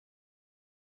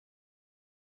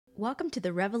Welcome to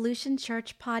the Revolution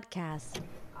Church podcast.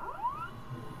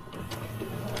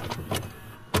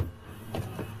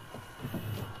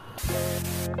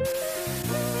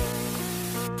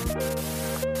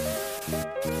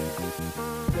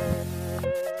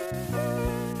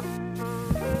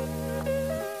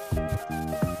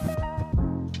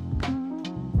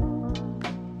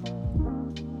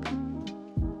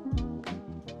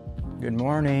 Good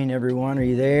morning, everyone. Are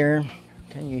you there?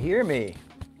 Can you hear me?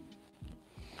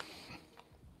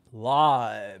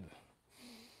 Live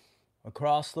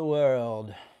across the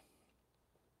world.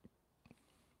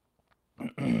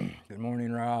 Good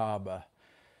morning, Rob.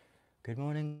 Good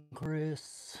morning,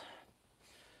 Chris.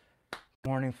 Good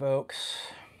morning, folks.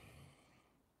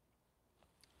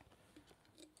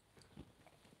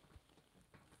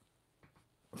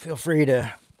 Feel free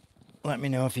to let me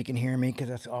know if you can hear me, because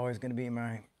that's always going to be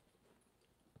my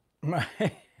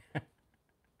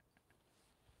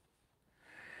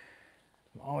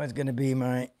always going to be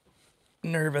my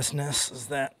nervousness, is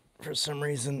that for some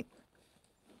reason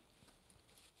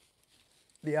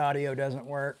the audio doesn't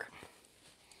work.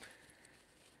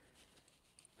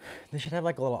 They should have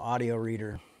like a little audio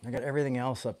reader. I got everything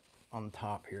else up on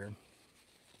top here.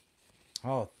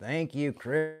 Oh, thank you,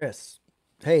 Chris.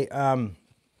 Hey, I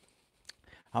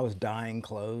was dyeing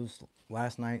clothes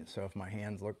last night, so if my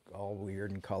hands look all weird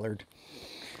and colored,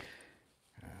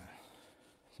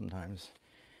 sometimes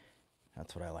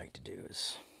that's what I like to do,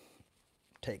 is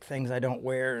take things I don't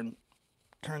wear and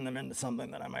turn them into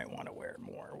something that I might want to wear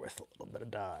more with a little bit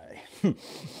of dye.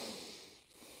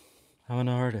 I'm an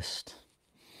artist.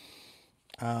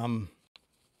 Oh,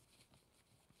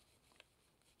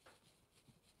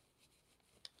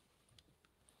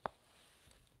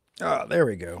 there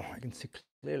we go. I can see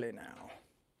clearly now.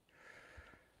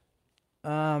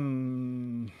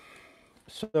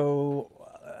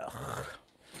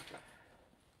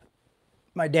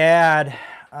 My dad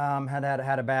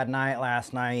had a bad night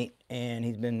last night, and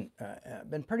he's been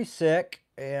pretty sick,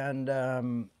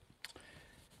 and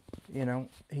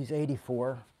he's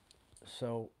 84.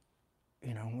 So,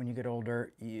 when you get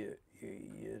older, you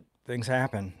things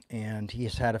happen, and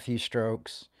he's had a few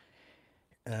strokes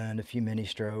and a few mini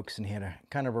strokes, and he had a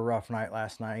kind of a rough night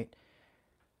last night.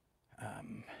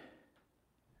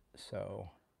 So,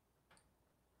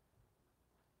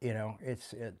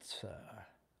 it's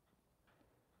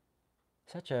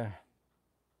such a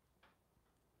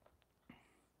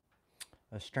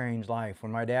strange life.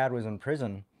 When my dad was in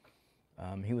prison,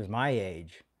 he was my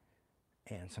age,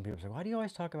 and some people say, "Why do you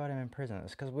always talk about him in prison?"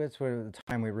 It's because it's the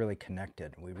time we really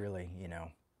connected. We really,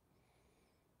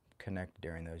 connected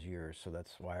during those years. So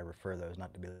that's why I refer those,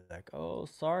 not to be like, "Oh,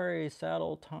 sorry, sad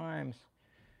old times."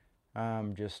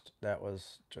 That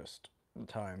was just the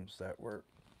times that were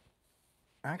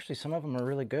actually, some of them are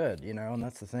really good, and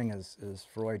that's the thing, is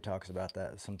Freud talks about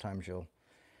that. Sometimes you'll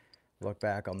look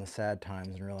back on the sad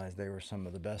times and realize they were some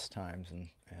of the best times, and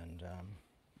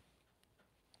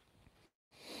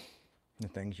the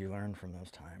things you learn from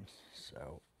those times.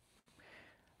 So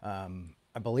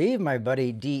I believe my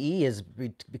buddy DE is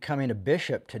becoming a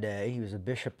bishop today. He was a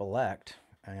bishop-elect,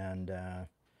 and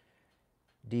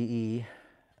DE,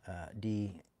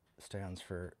 D stands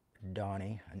for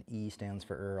Donnie, and E stands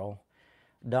for Earl.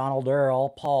 Donald Earl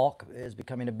Polk is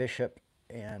becoming a bishop,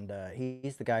 and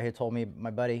he's the guy who told me, my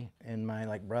buddy and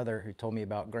my brother, who told me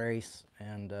about grace,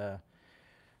 and I'm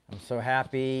so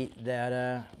happy that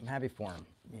I'm happy for him.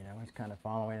 He's kind of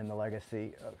following in the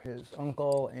legacy of his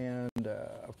uncle, and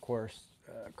of course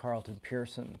Carlton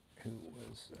Pearson, who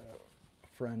was a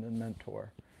friend and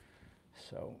mentor.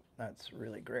 So that's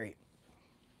really great.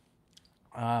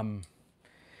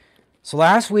 So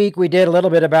last week we did a little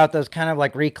bit about those kind of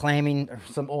like reclaiming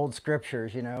some old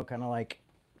scriptures, kind of like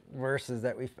verses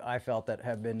that I felt that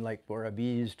have been were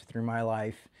abused through my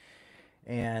life,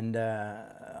 and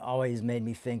always made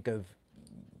me think of,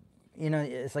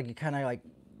 it's like you kind of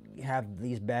have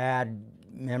these bad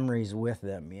memories with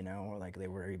them, like they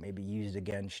were maybe used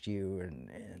against you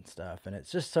and stuff, and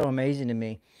it's just so amazing to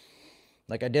me.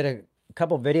 I did a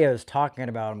couple videos talking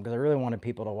about them because I really wanted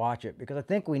people to watch it, because I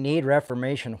think we need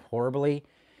reformation horribly,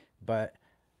 but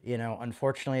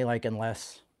unfortunately,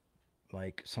 unless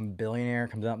some billionaire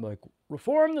comes out and be like,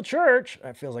 reform the church,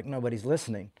 it feels like nobody's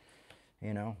listening.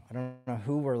 I don't know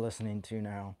who we're listening to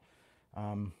now.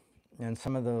 And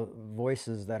some of the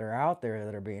voices that are out there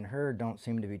that are being heard don't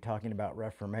seem to be talking about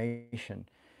reformation.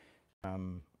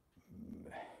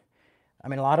 I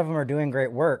mean, a lot of them are doing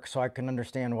great work, so I can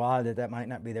understand why that might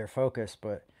not be their focus,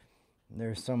 but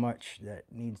there's so much that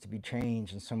needs to be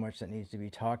changed, and so much that needs to be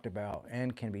talked about,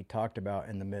 and can be talked about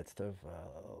in the midst of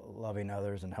loving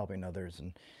others and helping others,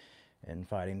 and and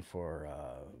fighting for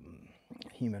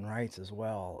human rights as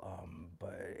well.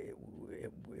 But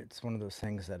it's one of those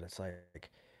things that it's like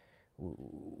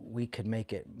we could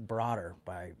make it broader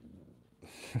by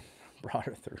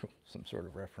broader through some sort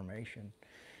of reformation.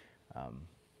 Um,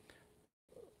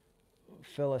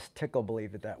 Phyllis Tickle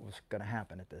believed that that was going to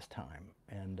happen at this time,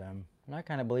 and I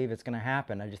kind of believe it's going to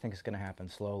happen. I just think it's going to happen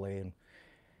slowly, and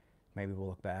maybe we'll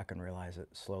look back and realize it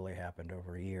slowly happened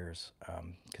over years,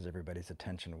 because everybody's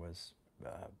attention was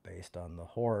based on the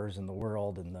horrors in the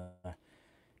world and the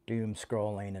doom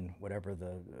scrolling and whatever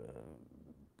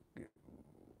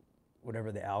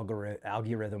the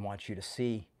algorithm wants you to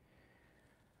see.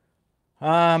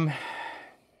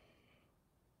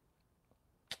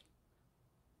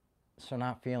 So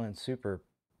not feeling super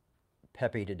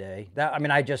peppy today. That, I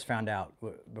mean, I just found out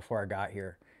before I got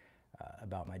here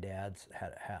about my dad's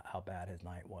how bad his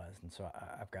night was, and so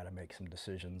I've got to make some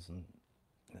decisions and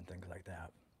things like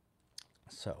that.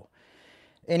 So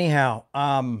anyhow,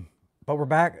 but we're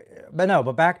back.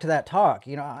 But back to that talk,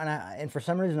 you know. And for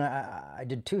some reason, I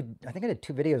did two. I think I did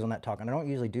 2 videos on that talk, and I don't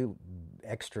usually do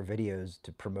extra videos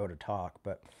to promote a talk,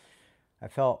 but I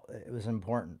felt it was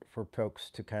important for folks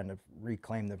to kind of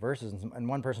reclaim the verses. And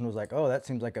one person was like, "Oh, that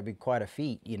seems like it'd be quite a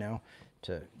feat, you know,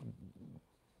 to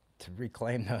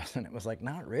reclaim those." And it was like,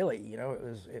 not really, you know.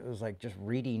 It was like just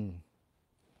reading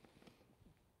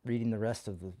the rest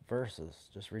of the verses,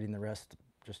 just reading the rest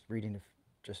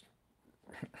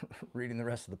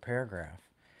of the paragraph.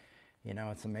 You know,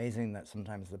 it's amazing that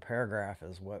sometimes the paragraph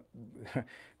is what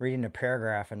reading a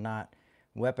paragraph and not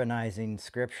weaponizing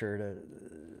scripture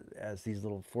as these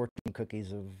little fortune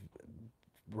cookies of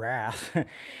wrath,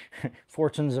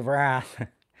 fortunes of wrath.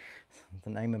 The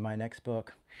name of my next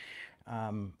book.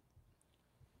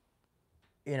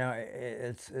 You know,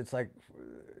 it's like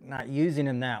not using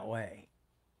them that way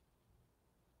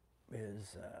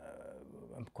is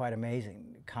quite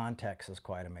amazing. Context is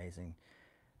quite amazing.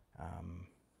 I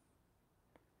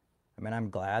mean,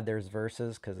 I'm glad there's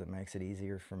verses because it makes it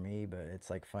easier for me, but it's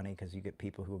like funny because you get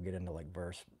people who get into like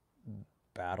verse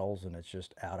battles and it's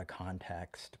just out of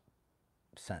context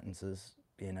sentences.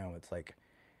 You know, it's like,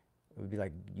 it would be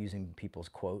like using people's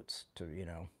quotes to, you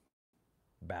know,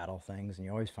 battle things. And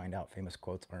you always find out famous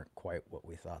quotes aren't quite what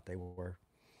we thought they were.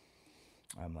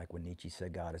 Like when Nietzsche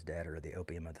said God is dead, or the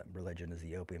opium of the religion is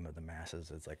the opium of the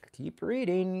masses. It's like, keep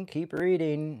reading, keep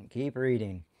reading, keep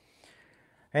reading.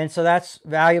 And so that's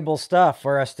valuable stuff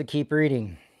for us to keep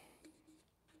reading.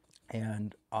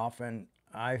 And often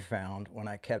I found when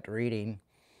I kept reading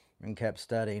and kept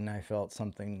studying, I found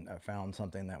something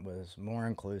that was more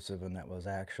inclusive and that was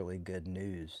actually good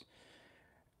news.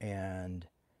 And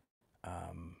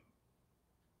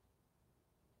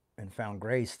found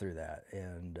grace through that.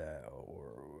 And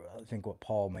or I think what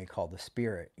Paul may call the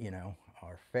Spirit, you know,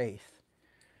 our faith.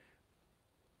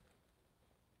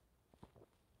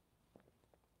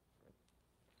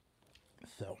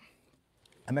 So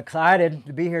I'm excited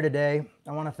to be here today.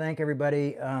 I want to thank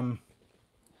everybody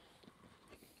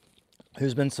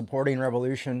who's been supporting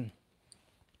Revolution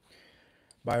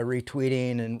by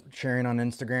retweeting and sharing on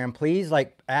Instagram. Please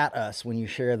like at us when you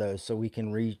share those so we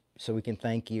can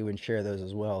thank you and share those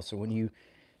as well. So when you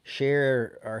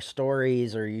share our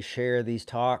stories or you share these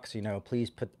talks, you know,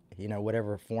 please put, you know,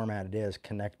 whatever format it is,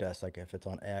 connect us. Like if it's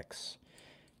on X,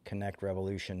 connect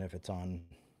Revolution. If it's on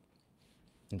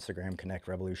Instagram, connect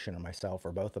Revolution, or myself,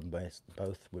 or both of them.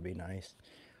 Both would be nice.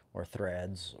 Or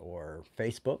Threads, or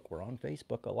Facebook. We're on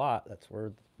Facebook a lot. That's where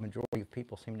the majority of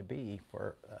people seem to be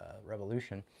for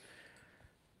Revolution.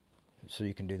 So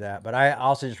you can do that. But I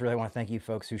also just really want to thank you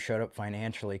folks who showed up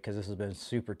financially, because this has been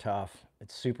super tough.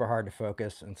 It's super hard to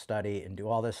focus and study and do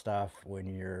all this stuff when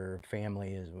your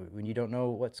family when you don't know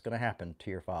what's going to happen to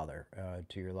your father,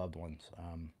 to your loved ones.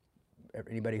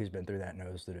 Anybody who's been through that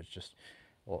knows that it's just,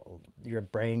 well, your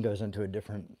brain goes into a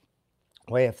different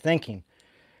way of thinking.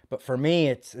 But for me,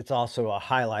 it's also a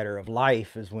highlighter of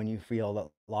life, is when you feel that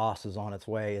loss is on its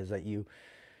way, is that you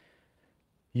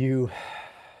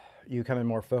come in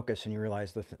more focused and you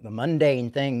realize the mundane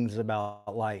things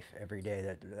about life every day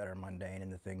that are mundane,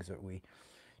 and the things that we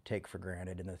take for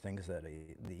granted, and the things that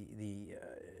the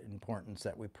importance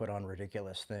that we put on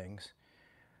ridiculous things.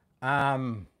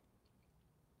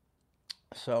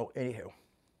 So anyway,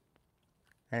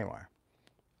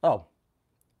 oh,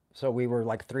 so we were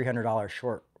like $300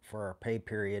 short for our pay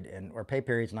period, and our pay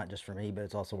period's not just for me, but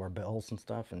it's also our bills and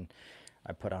stuff. And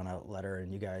I put on a letter,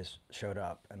 and you guys showed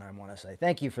up, and I want to say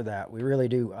thank you for that. We really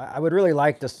do. I would really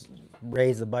like to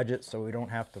raise the budget so we don't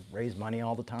have to raise money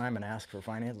all the time and ask for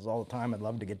finances all the time. I'd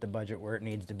love to get the budget where it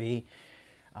needs to be.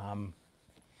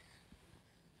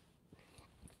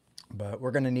 but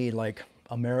we're going to need like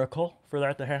a miracle for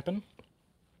that to happen.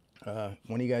 One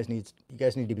of you guys need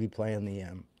to be playing the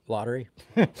lottery.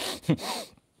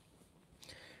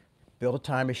 Build a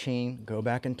time machine, go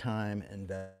back in time,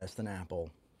 invest in Apple.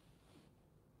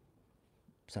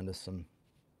 Send us some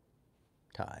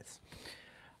tithes.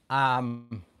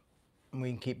 We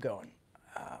can keep going.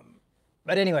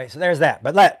 But anyway, so there's that.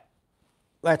 But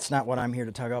that's not what I'm here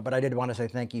to talk about. But I did want to say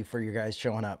thank you for you guys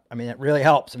showing up. I mean, it really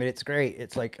helps. I mean, it's great.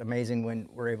 It's like amazing when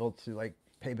we're able to like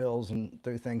pay bills and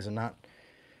do things and not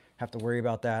have to worry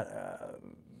about that.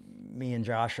 Me and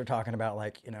Josh are talking about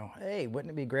like, hey,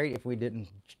 wouldn't it be great if we didn't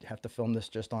have to film this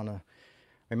just on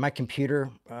my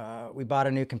computer? We bought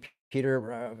a new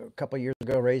computer a couple of years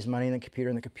ago, raised money in the computer,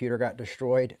 and the computer got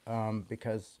destroyed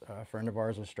because a friend of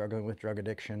ours was struggling with drug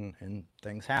addiction and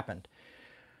things happened.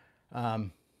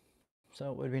 So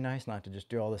it would be nice not to just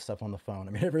do all this stuff on the phone.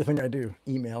 I mean, everything I do,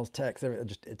 emails, texts,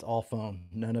 it's all phone.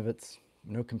 None of it's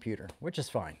no computer, which is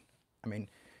fine. I mean,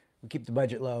 we keep the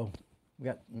budget low. We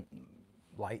got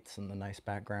lights and the nice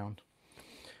background.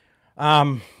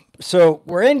 So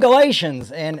we're in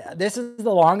Galatians, and this is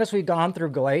the longest we've gone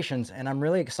through Galatians, and I'm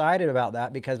really excited about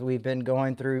that because we've been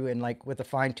going through and like with a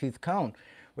fine-tooth comb,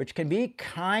 which can be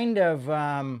kind of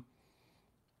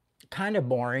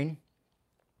boring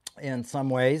in some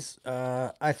ways.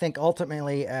 I think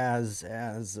ultimately as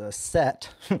a set,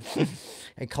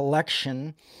 a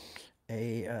collection,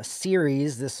 a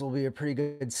series, this will be a pretty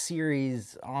good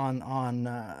series on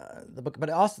the book. But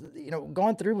also,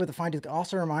 going through with the fine tooth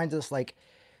also reminds us like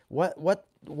what was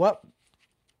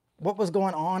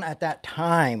going on at that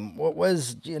time. What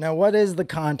was, what is the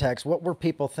context? What were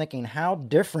people thinking? How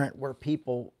different were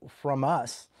people from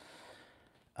us?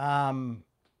 And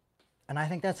I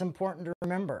think that's important to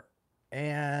remember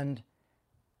and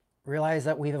realize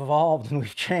that we've evolved and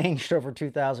we've changed over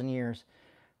 2,000 years.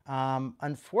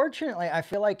 Unfortunately, I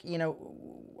feel like,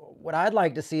 what I'd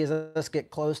like to see is us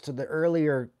get close to the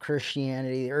earlier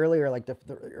Christianity, the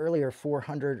earlier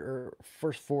 400 or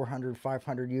first 400,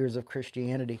 500 years of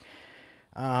Christianity.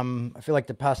 I feel like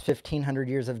the past 1,500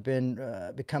 years have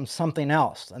become something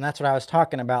else. And that's what I was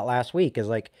talking about last week is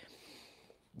like,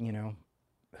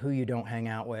 who you don't hang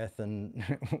out with and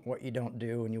what you don't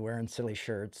do when you're wearing silly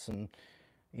shirts and,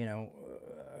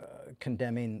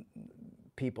 condemning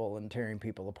people and tearing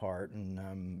people apart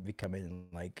and becoming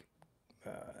like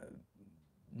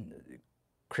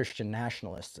Christian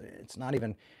nationalists. It's not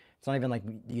even like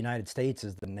the United States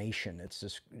is the nation.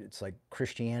 It's like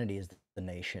Christianity is the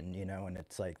nation, and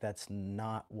it's like that's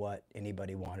not what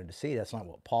anybody wanted to see. That's not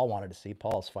what Paul wanted to see.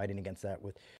 Paul's fighting against that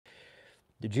with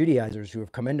the Judaizers who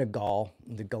have come into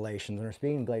the Galatians, and are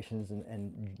speaking Galatians,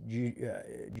 and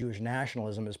Jewish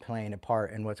nationalism is playing a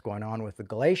part in what's going on with the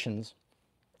Galatians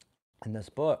in this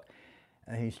book.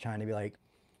 And he's trying to be like,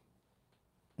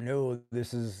 no,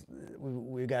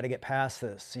 we got to get past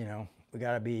this, we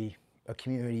got to be a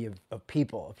community of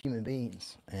people, of human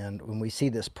beings. And when we see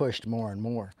this pushed more and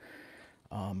more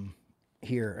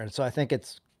here, and so I think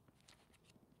it's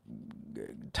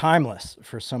timeless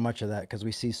for so much of that because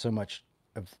we see so much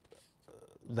of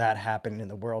that happening in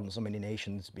the world and so many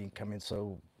nations becoming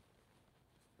so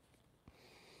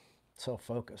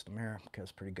focused.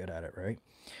 America's pretty good at it, right?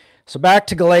 So back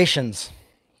to Galatians.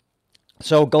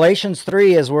 So Galatians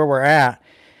 3 is where we're at.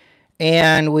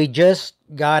 And we just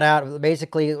got out,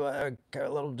 basically, a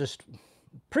little just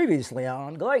previously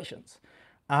on Galatians.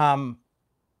 Paul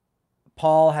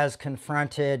has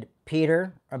confronted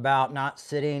Peter about not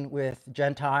sitting with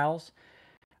Gentiles.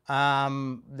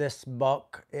 This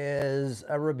book is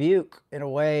a rebuke, in a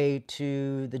way,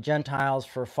 to the Gentiles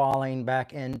for falling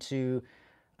back into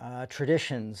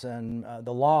traditions and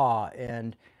the law.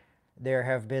 And there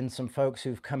have been some folks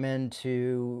who've come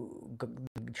into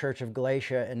the Church of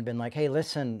Galatia and been like, hey,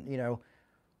 listen,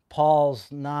 Paul's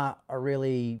not a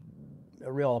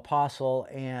real apostle,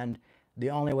 and the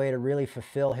only way to really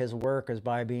fulfill his work is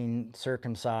by being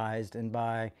circumcised and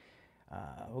by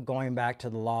going back to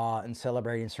the law and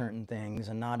celebrating certain things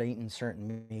and not eating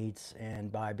certain meats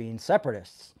and by being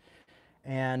separatists.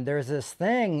 And there's this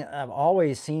thing that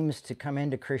always seems to come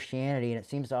into Christianity, and it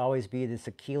seems to always be this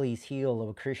Achilles heel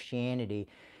of Christianity,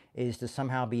 is to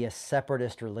somehow be a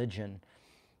separatist religion.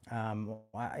 I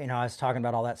was talking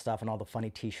about all that stuff and all the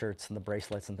funny T-shirts and the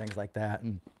bracelets and things like that.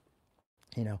 And,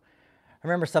 I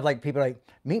remember stuff like people like,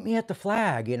 meet me at the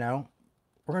flag,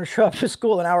 we're going to show up to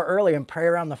school an hour early and pray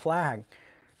around the flag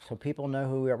so people know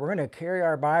who we are. We're going to carry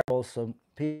our Bibles so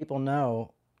people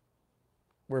know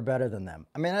we're better than them.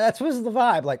 I mean, that was the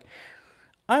vibe. Like,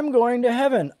 I'm going to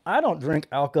heaven. I don't drink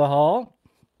alcohol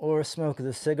or smoke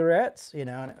the cigarettes, and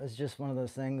it was just one of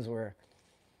those things where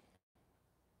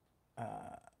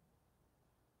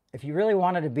if you really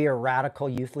wanted to be a radical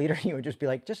youth leader, you would just be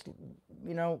like, just,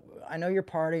 you know, I know you're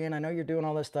partying, I know you're doing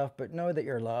all this stuff, but know that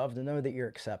you're loved and know that you're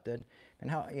accepted. And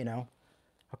how, you know,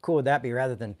 how cool would that be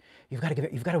rather than you've got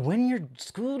to win your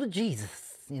school to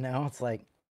Jesus. You know, it's like,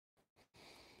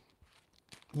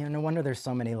 you know, no wonder there's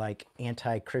so many like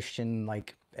anti-Christian,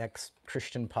 like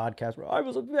ex-Christian podcasts where I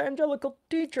was an evangelical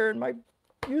teacher and my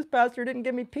youth pastor didn't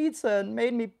give me pizza and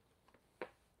made me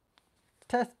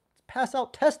pass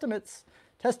out testaments.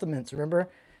 Remember,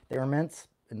 they were mints,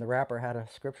 and the wrapper had a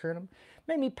scripture in them.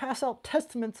 Made me pass out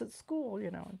testaments at school,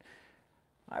 you know. And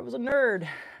I was a nerd.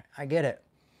 I get it.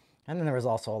 And then there was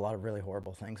also a lot of really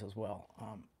horrible things as well.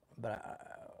 But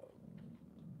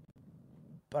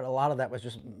a lot of that was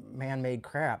just man-made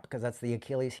crap, because that's the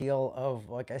Achilles heel of,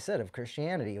 like I said, of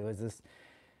Christianity. It was this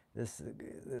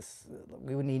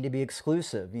we would need to be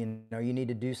exclusive. You know, you need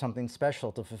to do something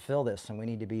special to fulfill this, and we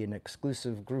need to be an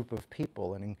exclusive group of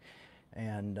people, and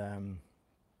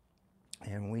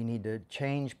we need to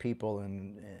change people,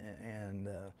 and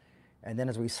then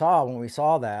as we saw, when we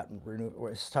saw that, we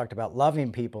talked about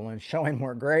loving people and showing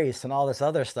more grace and all this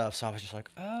other stuff. So I was just like,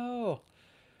 oh,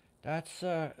 that's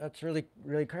really,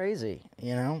 really crazy,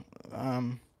 you know.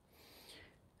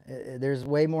 There's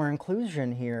way more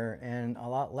inclusion here and a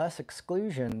lot less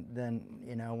exclusion than,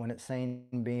 you know, when it's saying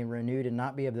being renewed and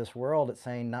not be of this world. It's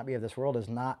saying not be of this world is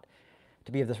not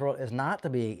to be of this world, is not to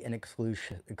be an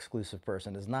exclusive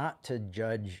person, is not to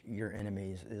judge your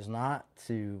enemies, is not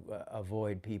to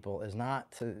avoid people, is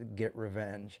not to get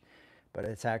revenge, but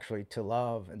it's actually to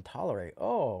love and tolerate.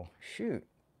 Oh, shoot.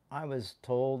 I was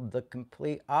told the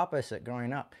complete opposite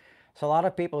growing up. So a lot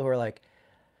of people who are like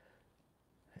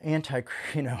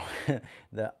you know,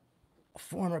 the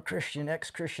former Christian,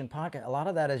 ex-Christian podcast, a lot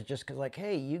of that is just because like,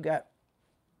 hey, you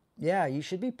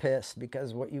should be pissed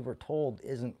because what you were told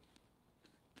isn't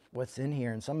what's in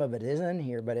here, and some of it is in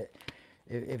here, but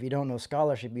if you don't know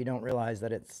scholarship, you don't realize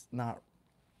that it's not,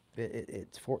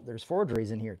 there's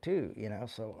forgeries in here too, you know.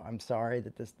 So I'm sorry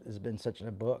that this has been such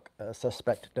a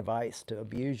suspect device to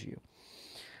abuse you.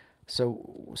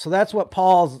 So that's what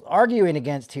Paul's arguing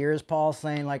against here. Is Paul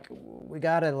saying like, we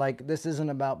gotta, like, this isn't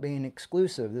about being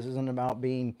exclusive. This isn't about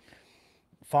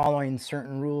following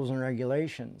certain rules and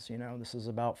regulations. You know, this is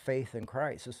about faith in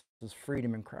Christ. This is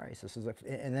freedom in Christ. This is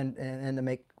and then to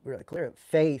make really clear,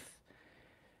 faith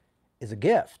is a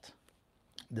gift.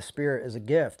 The Spirit is a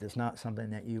gift. It's not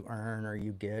something that you earn or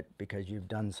you get because you've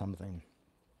done something.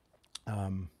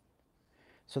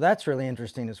 So that's really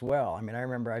interesting as well. I mean, I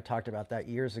remember I talked about that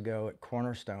years ago at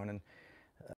Cornerstone, and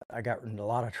I got into a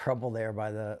lot of trouble there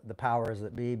by the powers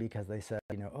that be, because they said,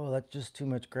 you know, oh, that's just too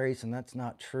much grace, and that's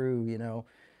not true. You know,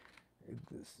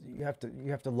 you have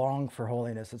to long for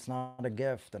holiness. It's not a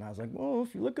gift. And I was like, well,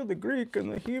 if you look at the Greek and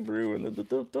the Hebrew and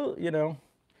you know,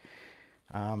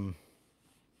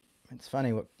 it's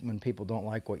funny when people don't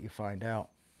like what you find out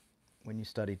when you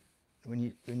study.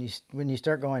 When you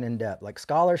start going in depth, like,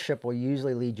 scholarship will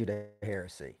usually lead you to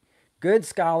heresy. Good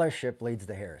scholarship leads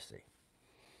to heresy.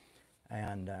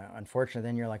 And unfortunately,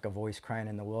 then you're like a voice crying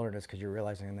in the wilderness, because you're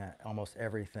realizing that almost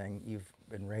everything you've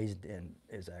been raised in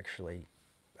is actually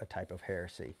a type of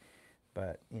heresy.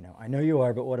 But, you know, I know you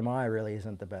are, but what am I really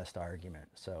isn't the best argument.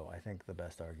 So I think the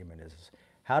best argument is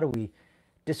how do we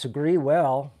disagree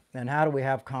well, and how do we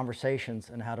have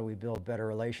conversations, and how do we build better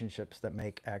relationships that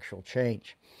make actual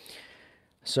change.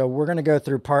 So we're going to go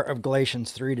through part of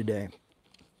Galatians 3 today.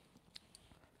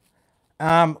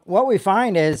 What we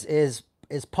find is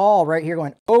Paul right here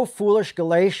going, "Oh, foolish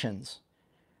Galatians,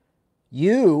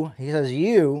 he says,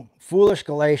 you foolish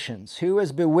Galatians, who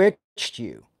has bewitched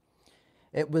you?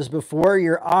 It was before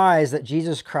your eyes that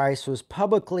Jesus Christ was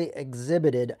publicly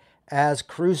exhibited as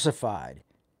crucified.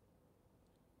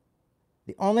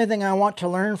 The only thing I want to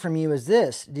learn from you is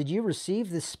this: did you receive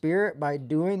the Spirit by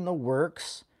doing the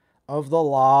works of the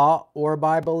law, or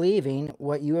by believing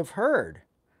what you have heard?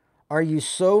 Are you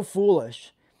so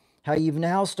foolish? Have you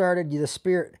now started with the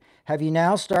Spirit?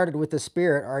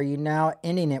 Are you now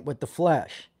ending it with the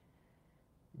flesh?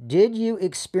 Did you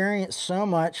experience so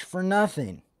much for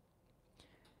nothing?"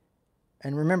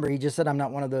 And remember, he just said, I'm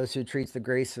not one of those who treats the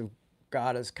grace of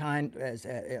God as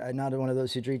not one of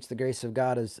those who treats the grace of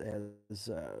God as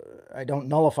I don't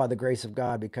nullify the grace of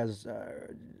God, because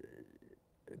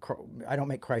I don't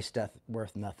make Christ's death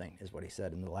worth nothing, is what he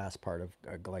said in the last part of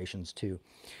Galatians 2.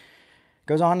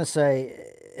 Goes on to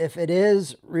say, if it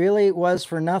was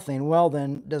for nothing, well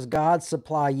then, does God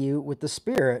supply you with the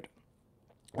Spirit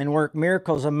and work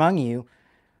miracles among you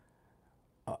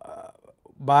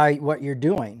by what you're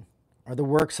doing, or the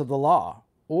works of the law,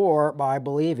 or by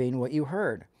believing what you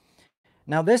heard?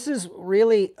 Now, this is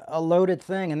really a loaded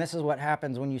thing, and this is what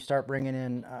happens when you start bringing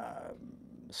in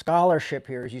scholarship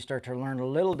here, is you start to learn a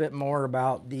little bit more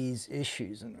about these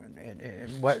issues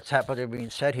and what's happening being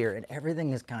said here, and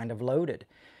everything is kind of loaded.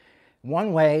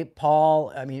 One way,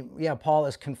 Paul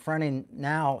is confronting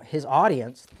now his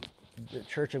audience, the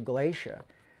church of Galatia,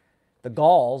 the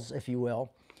Gauls, if you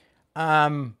will,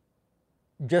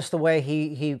 just the way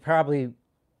he probably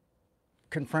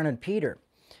confronted Peter.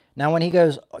 Now, when he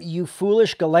goes, "You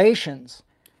foolish Galatians,"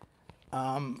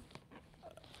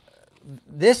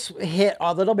 this hit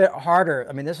a little bit harder.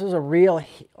 I mean, this was a real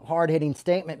hard-hitting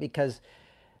statement, because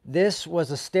this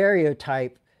was a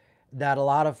stereotype that a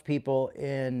lot of people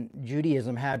in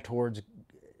Judaism had towards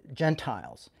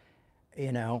Gentiles.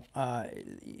 That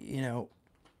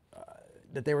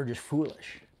they were just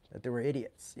foolish, that they were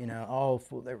idiots. They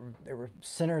were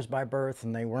sinners by birth,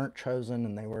 and they weren't chosen,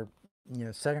 and they were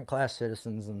second-class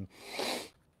citizens,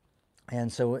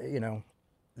 and so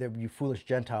they're you foolish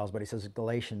Gentiles. But he says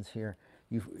Galatians here,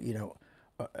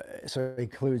 so he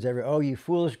includes you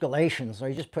foolish Galatians. So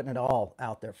he's just putting it all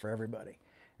out there for everybody,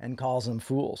 and calls them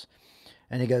fools.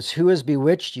 And he goes, "Who has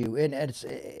bewitched you?" And it's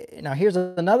now, here's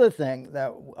another thing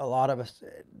that a lot of us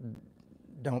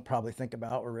don't probably think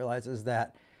about or realize, is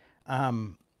that,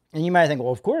 and you might think,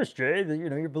 well, of course, Jay,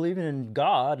 you're believing in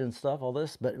God and stuff, all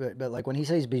this, but like when he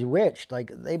says bewitched,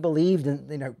 like they believed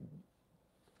in,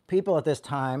 people at this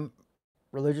time,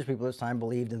 religious people at this time,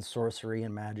 believed in sorcery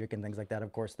and magic and things like that.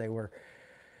 Of course, they were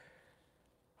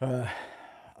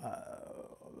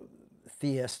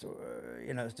theists,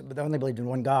 but they only believed in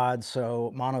one God,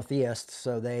 so monotheists.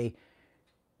 So they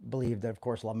believed that, of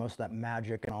course, most of that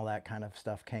magic and all that kind of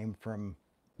stuff came from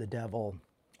the devil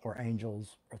or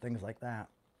angels or things like that.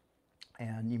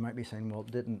 And you might be saying, well,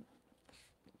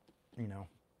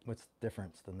 what's the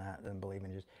difference than that, than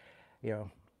believing just,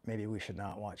 maybe we should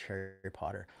not watch Harry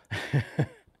Potter.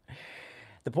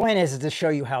 The point is to show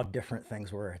you how different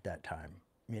things were at that time.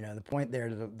 The point there,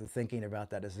 the thinking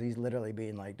about that, is he's literally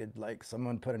being like, did like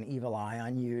someone put an evil eye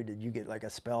on you? Did you get like a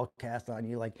spell cast on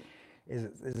you? Like,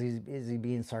 is he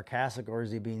being sarcastic, or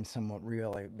is he being somewhat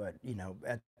real? But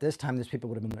at this time, these people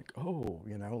would have been like, oh,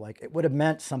 like it would have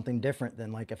meant something different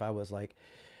than like if I was like,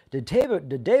 did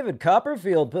David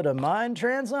Copperfield put a mind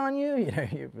trance on you?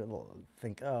 You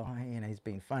think, oh, he's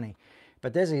being funny.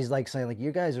 But this, he's like saying, like,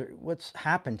 you guys what's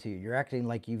happened to you? You're acting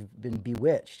like you've been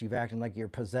bewitched. You've acting like you're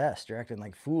possessed. You're acting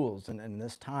like fools. And in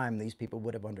this time, these people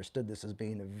would have understood this as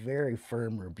being a very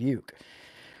firm rebuke.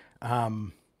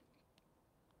 And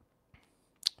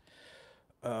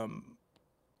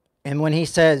when he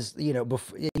says,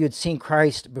 before, you had seen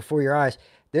Christ before your eyes,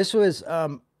 this was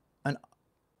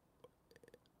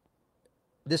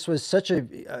this was such a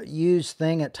used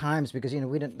thing at times, because they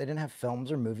didn't have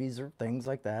films or movies or things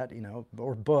like that,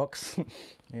 or books.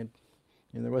 And,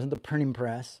 there wasn't the printing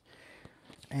press,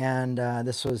 and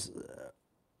this was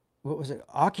what was it?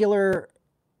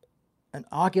 An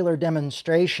ocular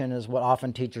demonstration is what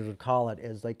often teachers would call it.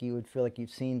 Is like you would feel like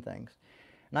you've seen things.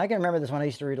 And I can remember this when I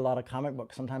used to read a lot of comic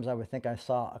books. Sometimes I would think I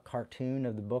saw a cartoon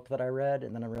of the book that I read,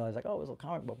 and then I realized, like, oh, it was a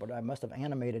comic book, but I must have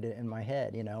animated it in my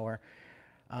head, or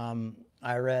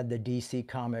I read the DC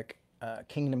comic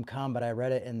Kingdom Come, but I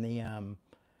read it in the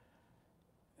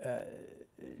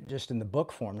just in the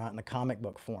book form, not in the comic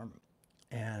book form.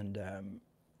 And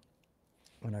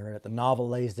when I read it, the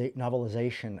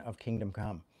novelization of Kingdom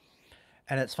Come.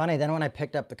 And it's funny, then when I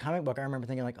picked up the comic book, I remember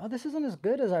thinking like, oh, this isn't as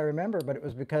good as I remember, but it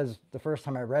was because the first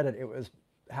time I read it, it was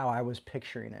how I was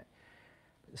picturing it.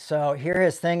 So here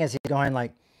his thing is, he's going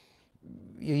like,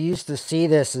 you used to see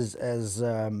this as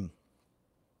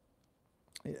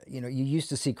you used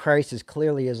to see Christ as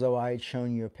clearly as though I had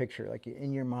shown you a picture. Like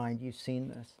in your mind, you've seen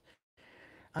this.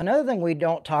 Another thing we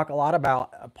don't talk a lot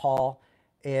about, Paul,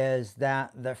 is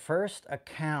that the first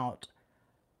account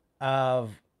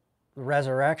of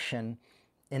resurrection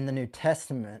in the New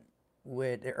Testament,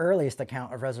 with the earliest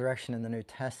account of resurrection in the New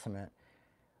Testament,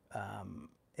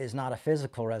 is not a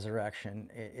physical resurrection.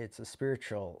 It's a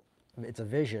spiritual. It's a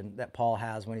vision that Paul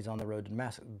has when he's on the road to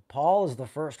Damascus. Paul is the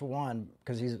first one,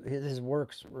 because his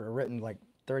works were written like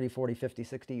 30, 40, 50,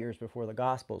 60 years before the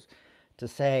Gospels, to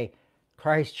say,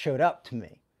 Christ showed up to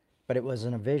me, but it was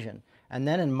in a vision. And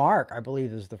then in Mark, I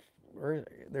believe,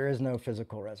 there is no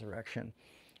physical resurrection.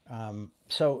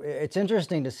 So it's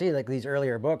interesting to see, like these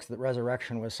earlier books, that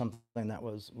resurrection was something that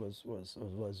was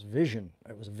vision.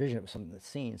 It was a vision. It was something that's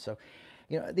seen. So,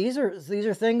 these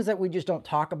are things that we just don't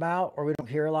talk about, or we don't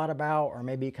hear a lot about, or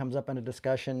maybe it comes up in a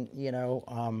discussion.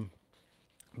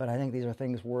 But I think these are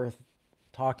things worth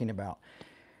talking about,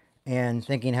 and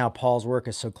thinking how Paul's work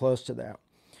is so close to that.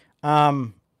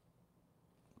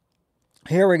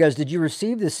 Here he goes, did you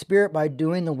receive the Spirit by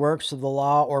doing the works of the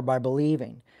law or by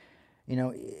believing? You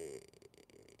know,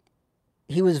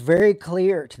 he was very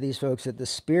clear to these folks that the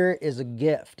Spirit is a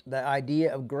gift. The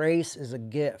idea of grace is a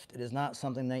gift. It is not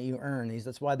something that you earn.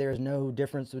 That's why there is no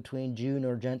difference between Jew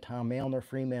nor Gentile, male nor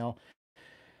female,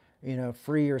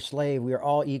 free or slave. We are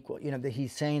all equal.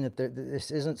 He's saying that this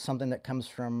isn't something that comes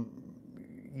from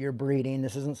your breeding.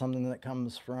 This isn't something that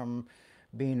comes from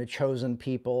being a chosen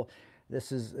people.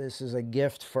 This is a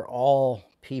gift for all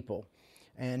people.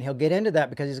 And he'll get into that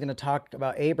because he's going to talk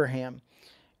about Abraham.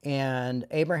 And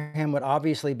Abraham would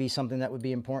obviously be something that would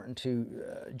be important to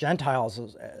Gentiles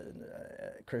as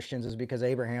Christians, is because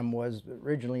Abraham was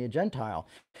originally a Gentile.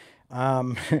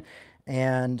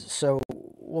 And so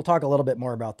we'll talk a little bit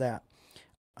more about that.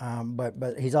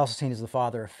 But he's also seen as the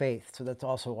father of faith. So that's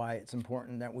also why it's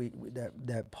important that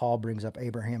that Paul brings up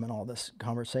Abraham in all this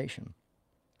conversation.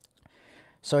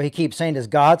 So he keeps saying, does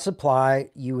God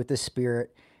supply you with the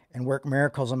Spirit and work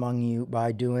miracles among you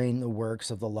by doing the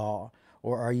works of the law?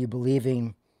 Or are you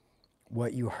believing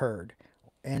what you heard?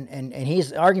 And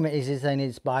his argument is he's saying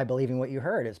it's by believing what you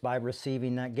heard. It's by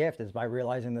receiving that gift. It's by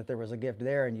realizing that there was a gift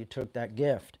there and you took that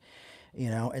gift.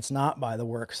 It's not by the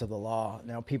works of the law.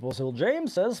 Now people say, well,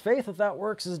 James says faith without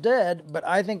works is dead. But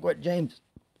I think what James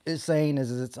is saying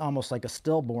is it's almost like a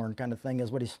stillborn kind of thing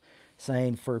is what he's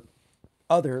saying for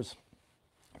others.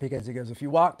 Because he goes, if you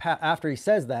walk after he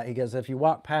says that, he goes, if you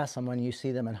walk past someone, you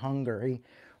see them in hunger,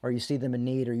 or you see them in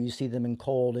need, or you see them in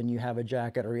cold, and you have a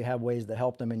jacket, or you have ways to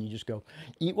help them, and you just go,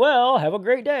 eat well, have a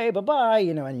great day, bye-bye,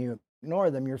 and you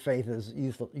ignore them, your faith is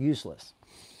useless.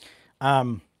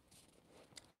 And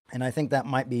I think that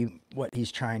might be what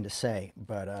he's trying to say.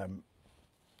 But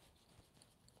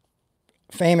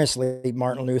famously,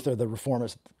 Martin Luther, the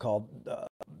reformist, called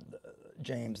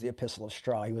James the Epistle of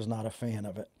Straw. He was not a fan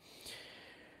of it.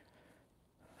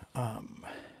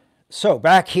 So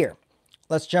back here,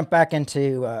 let's jump back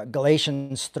into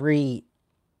Galatians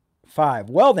 3:5.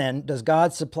 Well then, does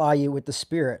God supply you with the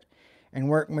Spirit and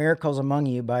work miracles among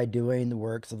you by doing the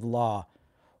works of the law,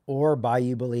 or by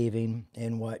you believing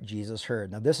in what Jesus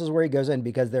heard? Now this is where he goes in,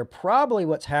 because they're probably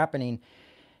what's happening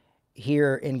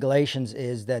here in Galatians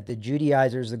is that the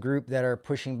Judaizers, the group that are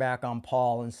pushing back on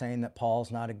Paul and saying that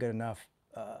Paul's not a good enough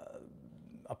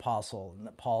apostle, and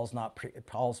that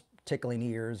Paul's tickling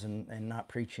ears and not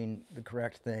preaching the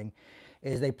correct thing,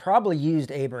 is they probably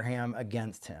used Abraham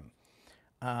against him.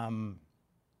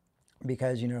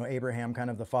 Because, Abraham, kind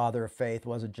of the father of faith,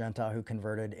 was a Gentile who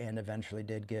converted and eventually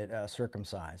did get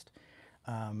circumcised.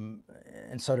 And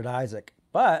so did Isaac.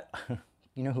 But,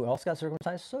 who else got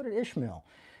circumcised? So did Ishmael.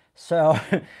 So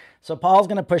Paul's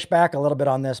going to push back a little bit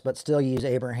on this, but still use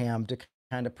Abraham to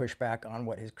kind of push back on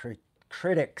what his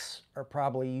critics are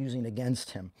probably using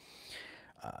against him.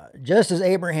 Just as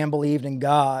Abraham believed in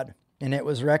God, and it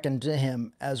was reckoned to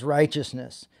him as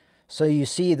righteousness. So you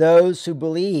see, those who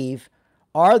believe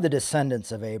are the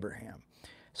descendants of Abraham.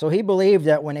 So he believed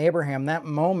that when Abraham, that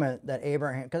moment that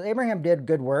Abraham, because Abraham did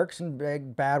good works and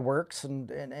bad works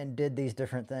and did these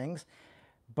different things,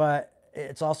 but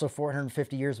it's also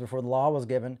 450 years before the law was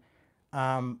given.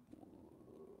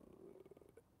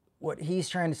 What he's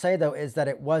trying to say, though, is that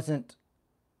it wasn't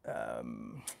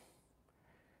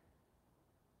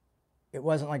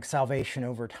like salvation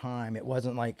over time. It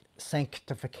wasn't like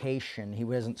sanctification. He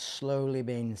wasn't slowly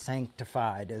being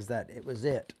sanctified, as that it was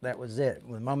it. That was it.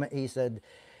 The moment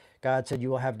God said, you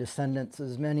will have descendants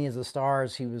as many as the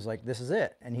stars, he was like, this is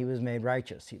it. And he was made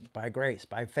righteous by grace,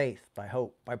 by faith, by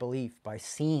hope, by belief, by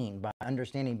seeing, by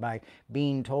understanding, by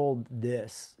being told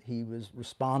this. He was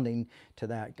responding to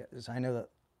that. I know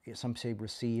that some say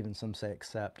receive and some say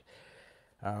accept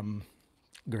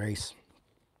grace.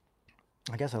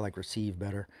 I guess I like receive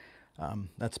better.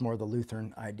 That's more the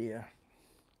Lutheran idea.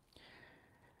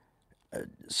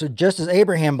 So just as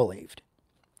Abraham believed.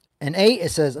 And 8, it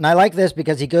says, and I like this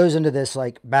because he goes into this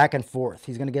like back and forth.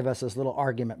 He's going to give us this little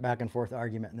back and forth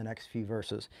argument in the next few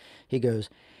verses. He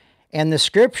goes, and the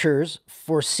scriptures,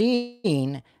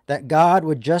 foreseeing that God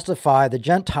would justify the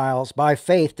Gentiles by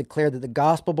faith, declared that the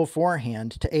gospel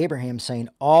beforehand to Abraham, saying,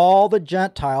 all the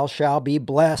Gentiles shall be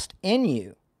blessed in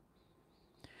you.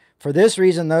 For this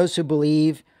reason, those who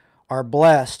believe are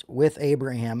blessed with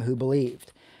Abraham who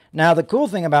believed. Now, the cool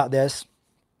thing about this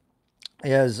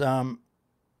is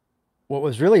what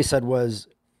was really said was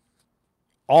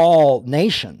all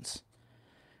nations.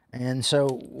 And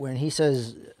so when he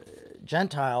says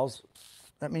Gentiles,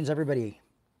 that means everybody,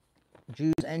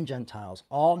 Jews and Gentiles,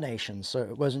 all nations. So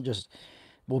it wasn't just,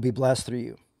 will be blessed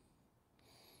through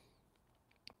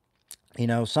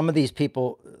you. Some of these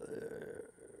people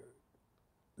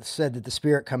said that the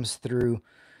Spirit comes through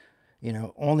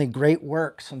only great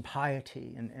works and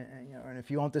piety. And if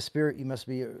you want the Spirit, you must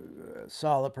be a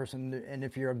solid person. And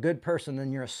if you're a good person,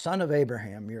 then you're a son of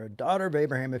Abraham. You're a daughter of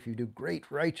Abraham. If you do great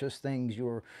righteous things,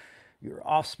 you're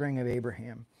offspring of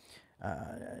Abraham.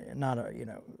 Not a,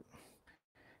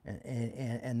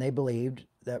 and they believed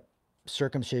that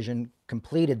circumcision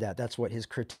completed that. That's what his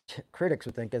critics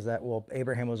would think, is that, well,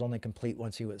 Abraham was only complete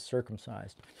once he was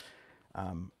circumcised.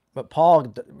 But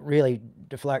Paul really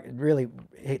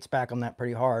hates back on that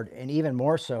pretty hard, and even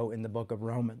more so in the book of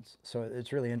Romans. So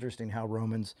it's really interesting how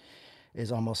Romans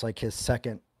is almost like his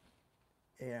second,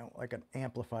 like an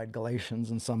amplified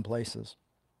Galatians in some places.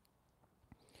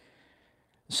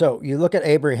 So you look at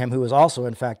Abraham, who was also,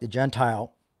 in fact, a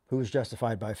Gentile who was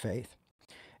justified by faith.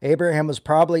 Abraham was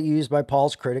probably used by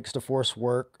Paul's critics to force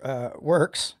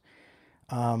works.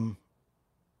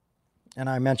 And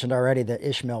I mentioned already that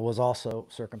Ishmael was also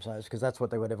circumcised, because that's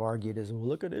what they would have argued is, well,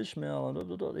 look at Ishmael,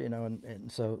 and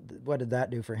so what did that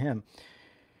do for him?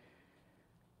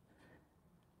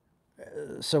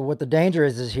 So what the danger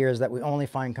is here is that we only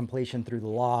find completion through the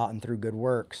law and through good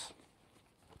works.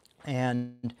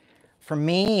 And for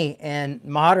me, in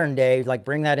modern day, like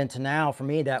bring that into now, for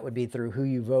me, that would be through who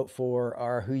you vote for,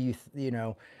 or who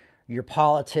your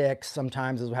politics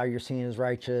sometimes is how you're seen as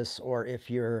righteous, or if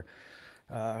you're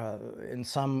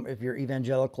if you're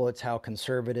evangelical, it's how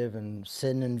conservative and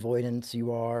sin avoidance you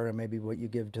are, and maybe what you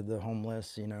give to the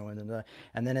homeless, and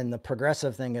then in the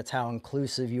progressive thing, it's how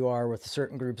inclusive you are with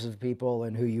certain groups of people,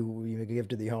 and who you give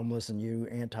to the homeless, and you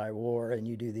anti-war, and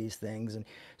you do these things. And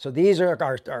so these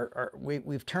are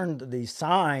we've turned these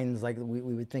signs, like we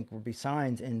would think would be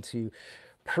signs, into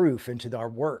proof, into our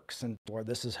works, and or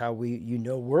this is how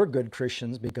we're good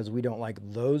Christians, because we don't like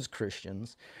those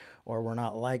Christians, or we're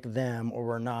not like them, or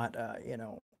we're not,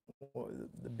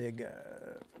 the big,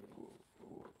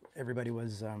 everybody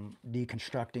was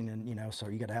deconstructing, and, so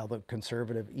you got to have the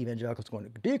conservative evangelicals going,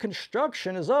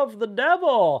 deconstruction is of the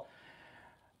devil.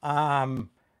 And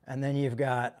then you've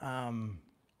got,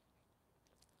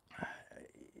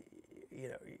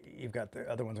 you've got the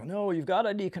other ones going, no, you've got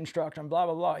to deconstruct and blah,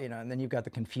 blah, blah, and then you've got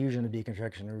the confusion of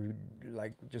deconstruction, or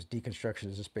like just deconstruction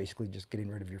is just basically just getting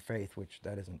rid of your faith, which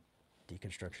that isn't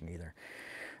deconstruction either.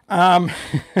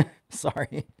 Sorry.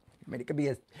 I mean, it could be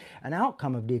an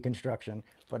outcome of deconstruction,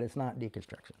 but it's not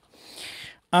deconstruction.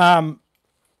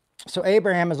 So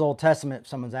Abraham is Old Testament, if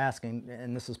someone's asking,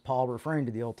 and this is Paul referring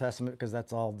to the Old Testament, because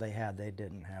that's all they had. They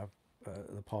didn't have,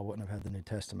 Paul wouldn't have had the New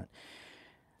Testament.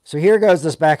 So here goes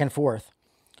this back and forth.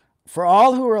 For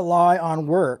all who rely on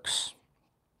works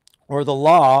or the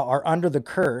law are under the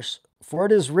curse, for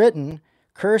it is written,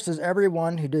 cursed is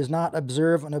everyone who does not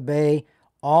observe and obey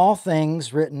all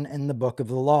things written in the book of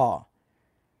the law.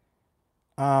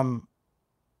 And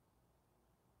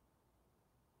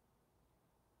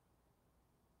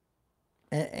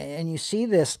you see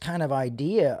this kind of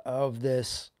idea of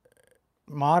this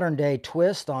modern day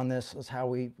twist on this, is how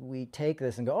we take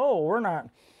this and go, oh, we're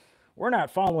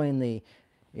not following the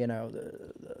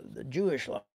Jewish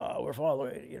law. We're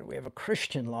following, we have a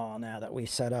Christian law now that we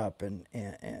set up, and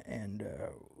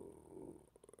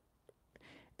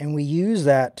we use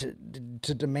that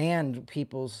to demand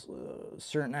people's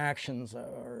certain actions,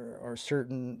 or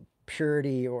certain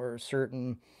purity, or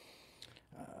certain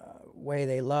way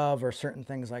they love, or certain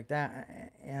things like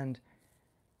that. And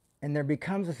there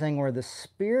becomes a thing where the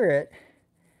Spirit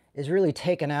is really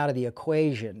taken out of the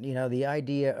equation. The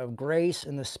idea of grace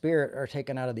and the Spirit are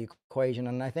taken out of the equation.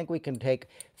 And I think we can take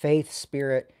faith,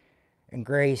 Spirit, and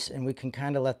grace, and we can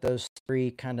kind of let those three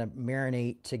kind of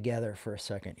marinate together for a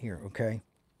second here, okay?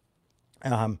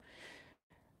 And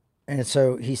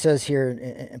so he says here,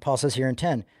 and Paul says here in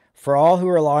 10, for all who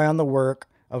rely on the work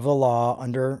of the law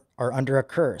are under a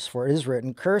curse. For it is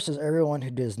written, cursed is everyone who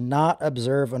does not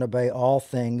observe and obey all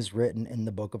things written in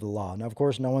the book of the law. Now, of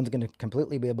course, no one's going to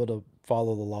completely be able to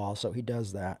follow the law, so he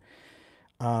does that.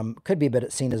 Could be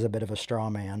seen as a bit of a straw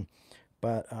man,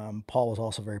 but Paul was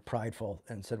also very prideful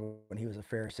and said when he was a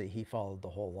Pharisee, he followed the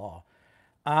whole law.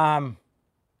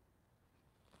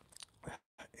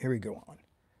 Here we go on.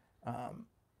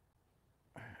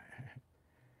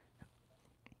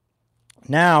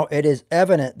 Now it is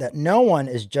evident that no one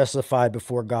is justified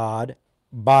before God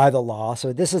by the law.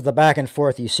 So this is the back and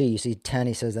forth you see. You see 10,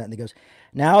 he says that, and he goes,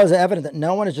 now it is evident that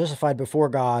no one is justified before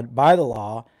God by the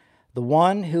law. The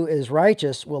one who is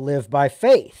righteous will live by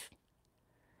faith.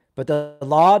 But the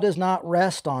law does not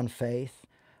rest on faith.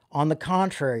 On the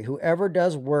contrary, whoever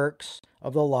does works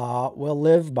of the law will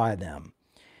live by them.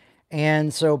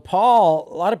 And so Paul,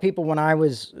 a lot of people, when I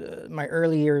was my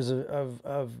early years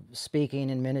of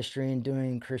speaking and ministry and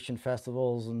doing Christian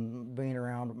festivals and being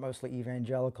around mostly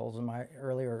evangelicals in my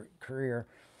earlier career,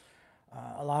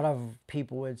 a lot of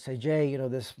people would say, Jay,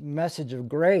 this message of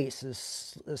grace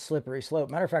is a slippery slope.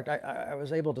 Matter of fact, I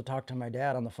was able to talk to my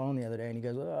dad on the phone the other day, and he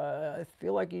goes, I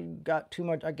feel like you got too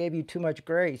much, I gave you too much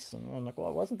grace. And I'm like, well,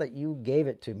 it wasn't that you gave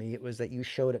it to me, it was that you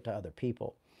showed it to other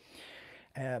people.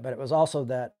 But it was also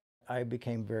that I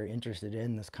became very interested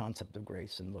in this concept of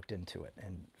grace and looked into it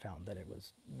and found that it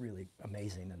was really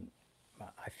amazing. And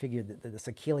I figured that this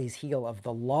Achilles heel of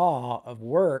the law of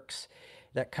works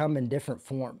that come in different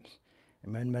forms.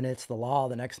 And one minute it's the law,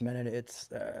 the next minute it's,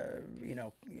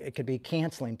 it could be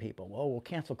canceling people. Well,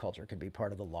 cancel culture could be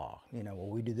part of the law. Well,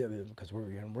 we do that because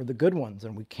we're the good ones,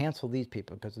 and we cancel these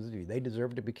people because they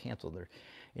deserve to be canceled.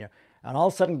 And all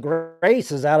of a sudden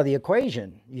grace is out of the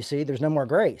equation. You see, there's no more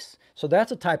grace. So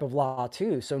that's a type of law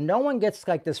too. So no one gets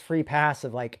like this free pass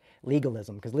of like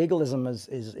legalism, because legalism is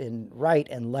in right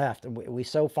and left. And we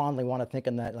so fondly want to think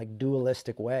in that like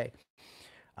dualistic way.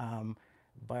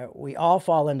 But we all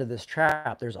fall into this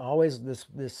trap. There's always this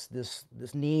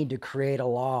need to create a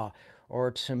law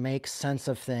or to make sense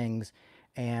of things,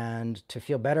 and to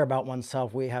feel better about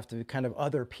oneself, we have to kind of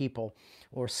other people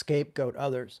or scapegoat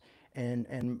others.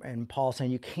 And Paul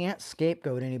saying you can't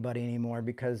scapegoat anybody anymore,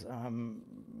 because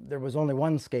there was only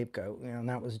one scapegoat, and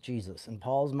that was Jesus. In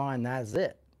Paul's mind, that's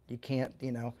it. You can't,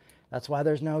 that's why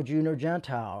there's no Jew nor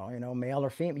Gentile, male or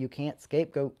female. You can't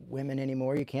scapegoat women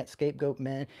anymore. You can't scapegoat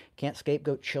men. You can't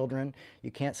scapegoat children.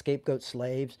 You can't scapegoat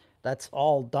slaves. That's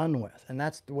all done with. And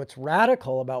that's what's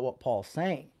radical about what Paul's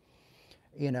saying.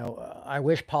 I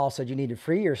wish Paul said you need to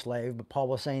free your slave, but Paul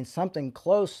was saying something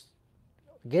close,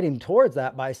 getting towards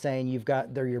that, by saying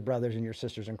they're your brothers and your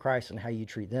sisters in Christ, and how you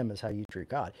treat them is how you treat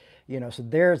God. So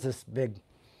there's this big,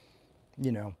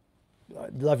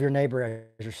 love your neighbor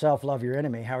as yourself, love your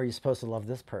enemy. How are you supposed to love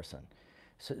this person?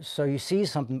 So you see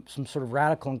some sort of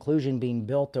radical inclusion being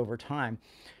built over time.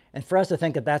 And for us to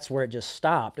think that that's where it just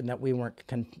stopped, and that we weren't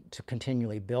to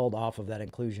continually build off of that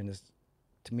inclusion, is,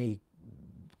 to me,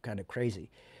 kind of crazy.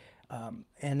 And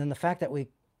then the fact that we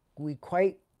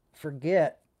quite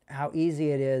forget how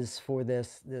easy it is for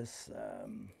this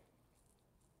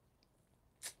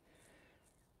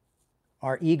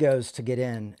our egos to get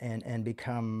in and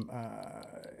become,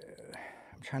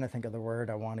 I'm trying to think of the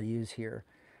word I want to use here,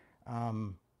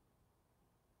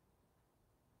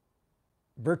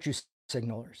 virtue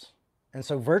signalers. And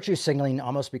so virtue signaling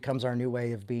almost becomes our new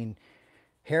way of being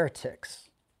heretics,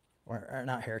 or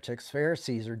not heretics,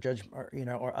 Pharisees, or judge,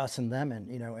 or us and them.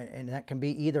 And that can be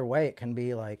either way. It can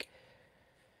be like,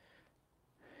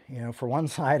 for one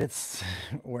side, it's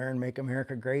wear and make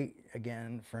America great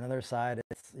again. For another side,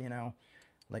 it's,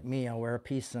 like me, I'll wear a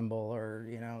peace symbol, or,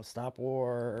 stop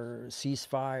war, or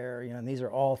ceasefire. And these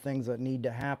are all things that need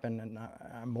to happen. And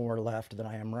I'm more left than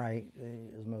I am right,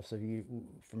 as most of you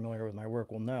familiar with my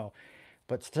work will know.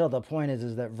 But still, the point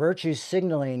is that virtue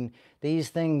signaling, these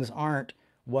things aren't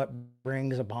what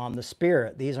brings upon the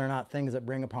Spirit. These are not things that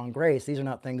bring upon grace. These are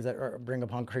not things that bring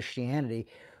upon Christianity,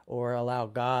 or allow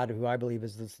God, who I believe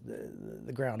is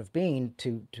the ground of being,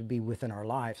 to be within our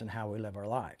lives and how we live our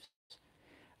lives.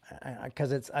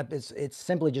 Because it's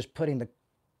simply just putting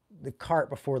the cart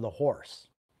before the horse.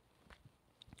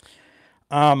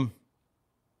 And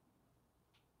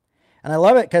I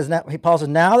love it because Paul says,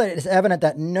 now that it is evident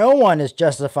that no one is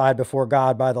justified before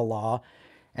God by the law.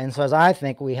 And so, as I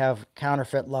think, we have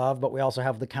counterfeit love, but we also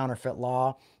have the counterfeit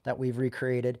law that we've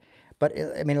recreated. But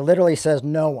it literally says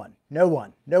no one,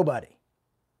 nobody.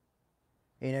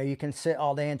 You can sit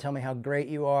all day and tell me how great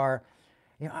you are.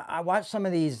 I watch some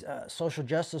of these social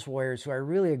justice warriors who I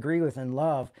really agree with and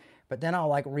love, but then I'll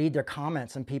like read their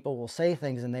comments, and people will say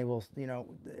things, and they will,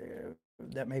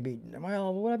 that maybe,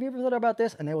 well, what have you ever thought about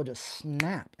this? And they will just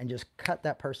snap and just cut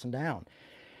that person down.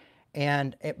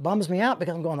 And it bums me out,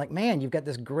 because I'm going like, man, you've got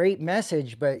this great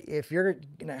message, but if you're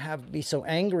going to be so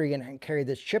angry and carry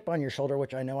this chip on your shoulder,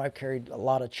 which I know I've carried a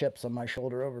lot of chips on my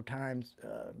shoulder over time,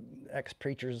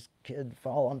 ex-preacher's kid,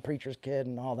 fallen preacher's kid,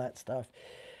 and all that stuff.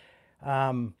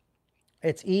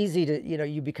 It's easy to,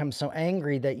 you become so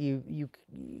angry that you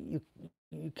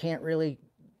can't really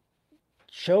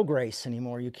show grace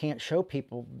anymore. You can't show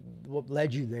people what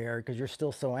led you there, because you're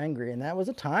still so angry. And that was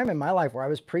a time in my life where I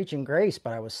was preaching grace,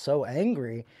 but I was so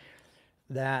angry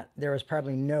that there was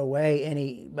probably no way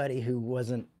anybody who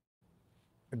wasn't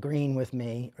agreeing with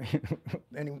me,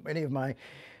 any of my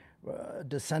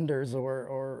dissenters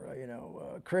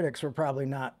or critics, were probably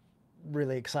not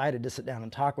really excited to sit down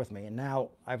and talk with me. And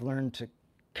now I've learned to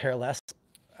care less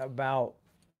about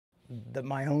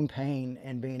my own pain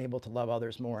and being able to love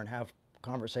others more and have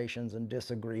conversations and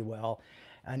disagree well,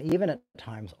 and even at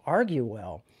times argue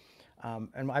well.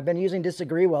 And I've been using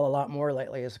disagree well a lot more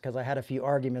lately, is because I had a few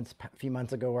arguments a few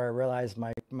months ago where I realized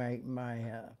my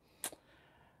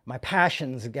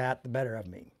passions got the better of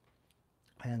me.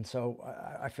 And so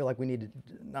I feel like we need to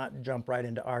not jump right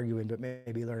into arguing, but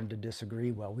maybe learn to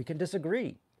disagree well. We can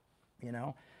disagree, you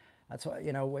know. That's why,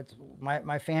 you know, with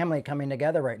my family coming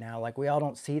together right now, like we all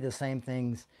don't see the same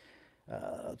things,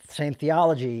 same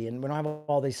theology, and we don't have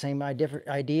all these same different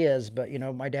ideas. But you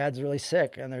know, my dad's really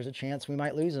sick, and there's a chance we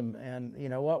might lose him. And you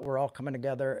know what? We're all coming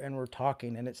together and we're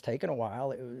talking, and it's taken a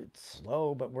while. It's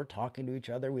slow, but we're talking to each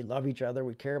other. We love each other.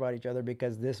 We care about each other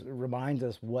because this reminds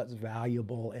us what's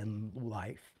valuable in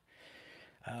life.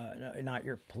 Not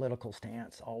your political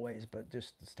stance always, but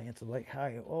just the stance of like,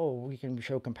 hi, oh, we can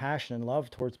show compassion and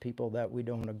love towards people that we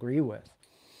don't agree with,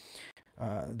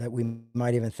 that we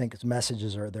might even think its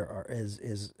messages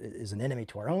is an enemy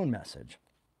to our own message.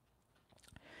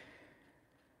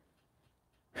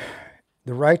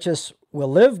 The righteous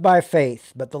will live by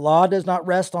faith, but the law does not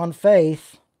rest on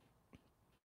faith.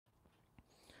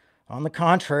 On the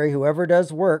contrary, whoever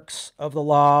does works of the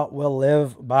law will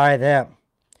live by them.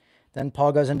 Then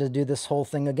Paul goes in to do this whole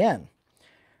thing again.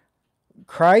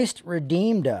 Christ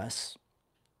redeemed us.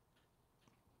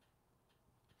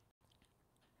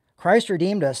 Christ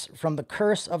redeemed us from the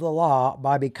curse of the law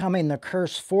by becoming the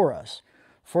curse for us.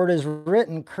 For it is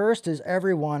written, cursed is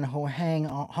everyone who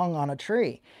hangs on a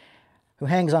tree.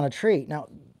 Now,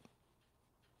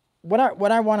 what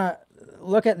I want to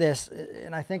look at this,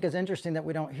 and I think is interesting that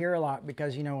we don't hear a lot,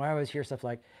 because, you know, I always hear stuff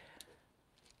like,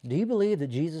 do you believe that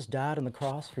Jesus died on the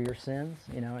cross for your sins?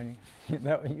 You know, and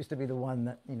that used to be the one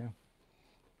that, you know,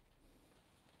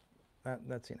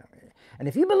 that's, you know. And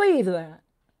if you believe that,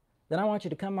 then I want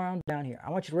you to come around down here. I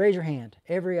want you to raise your hand.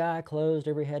 Every eye closed,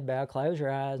 every head bowed, close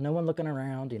your eyes, no one looking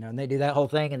around, you know, and they do that whole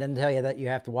thing and then tell you that you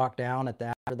have to walk down at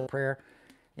the after the prayer.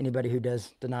 Anybody who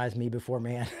denies me before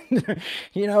man.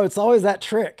 You know, it's always that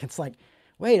trick. It's like,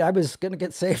 wait, I was going to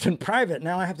get saved in private.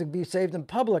 Now I have to be saved in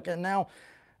public. And now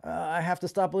I have to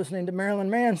stop listening to Marilyn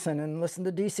Manson and listen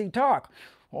to DC Talk.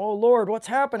 Oh, Lord, what's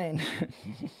happening?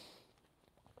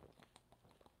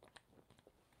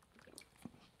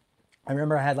 I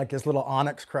remember I had like this little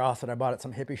onyx cross that I bought at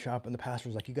some hippie shop, and the pastor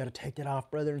was like, you got to take that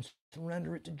off, brother, and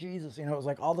surrender it to Jesus. You know, it was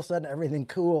like all of a sudden everything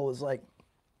cool is like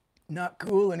not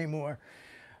cool anymore,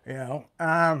 you know.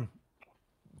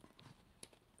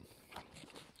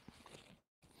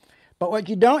 But what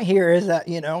you don't hear is that,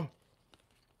 you know,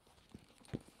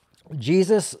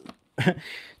 Jesus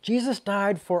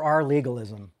died for our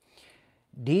legalism.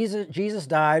 Jesus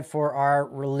died for our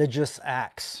religious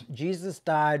acts. Jesus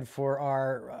died for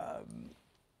our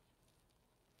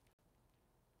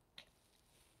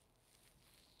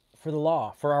for the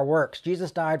law, for our works.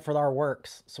 Jesus died for our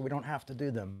works, so we don't have to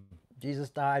do them. Jesus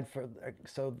died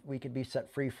so we could be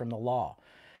set free from the law.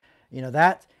 You know,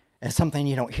 that is something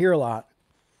you don't hear a lot,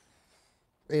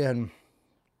 and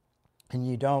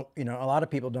you don't. You know, a lot of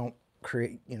people don't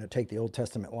take the Old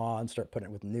Testament law and start putting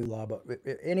it with the new law, but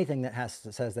anything that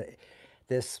says that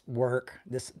this work,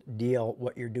 this deal,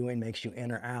 what you're doing makes you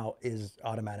in or out, is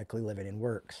automatically living in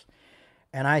works.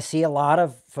 And I see a lot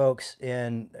of folks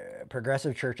in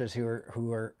progressive churches who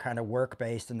are kind of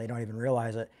work-based, and they don't even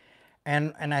realize it.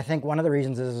 And I think one of the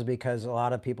reasons is because a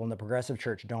lot of people in the progressive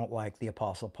church don't like the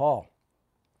Apostle Paul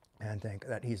and think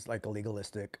that he's like a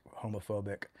legalistic,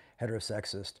 homophobic,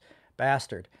 heterosexist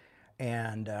bastard.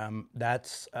 And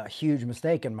that's a huge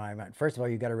mistake in my mind. First of all,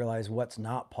 you've got to realize what's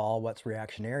not Paul, what's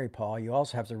reactionary Paul. You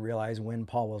also have to realize when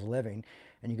Paul was living.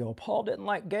 And you go, Paul didn't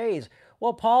like gays.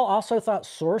 Well, Paul also thought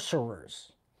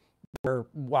sorcerers were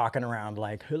walking around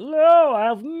like, hello, I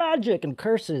have magic and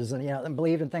curses, and, you know, and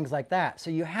believed in things like that.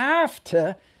 So you have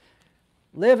to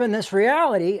live in this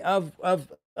reality of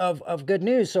good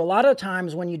news. So a lot of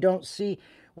times when you don't see,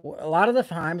 a lot of the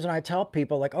times when I tell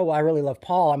people like, oh, I really love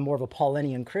Paul, I'm more of a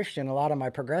Paulinian Christian, a lot of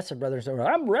my progressive brothers are,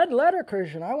 I'm red letter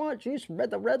Christian, I want Jesus to read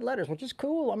the red letters, which is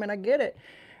cool. I mean, I get it.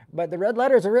 But the red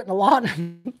letters are written a lot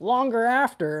longer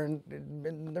after, and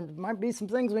there might be some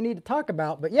things we need to talk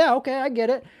about. But yeah, okay, I get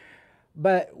it.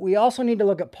 But we also need to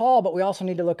look at Paul, but we also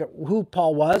need to look at who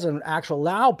Paul was and actually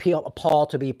allow Paul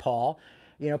to be Paul.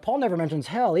 You know, Paul never mentions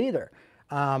hell either.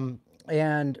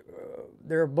 And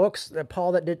there are books that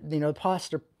Paul that did, you know,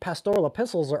 pastoral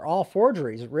epistles are all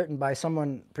forgeries written by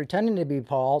someone pretending to be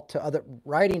Paul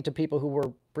writing to people who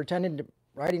were pretending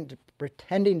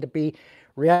to be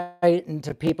writing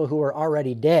to people who were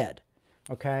already dead.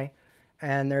 Okay.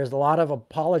 And there's a lot of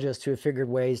apologists who have figured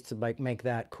ways to like make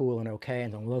that cool and okay,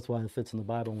 and well, that's why it fits in the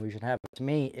Bible and we should have it. To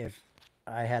me, if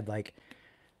I had like,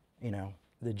 you know,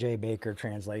 the J. Baker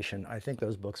translation, I think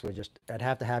those books would just, I'd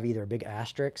have to have either a big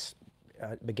asterisk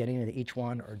beginning of each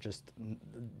one, or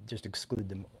just exclude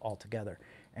them altogether.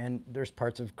 And there's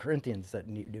parts of Corinthians that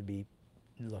need to be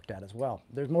looked at as well.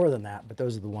 There's more than that, but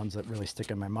those are the ones that really stick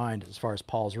in my mind as far as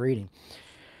Paul's reading.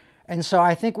 And so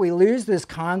I think we lose this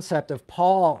concept of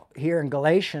Paul here in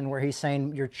Galatians, where he's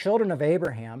saying, you're children of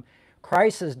Abraham.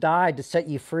 Christ has died to set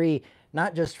you free,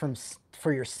 not just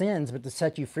for your sins, but to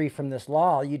set you free from this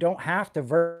law. You don't have to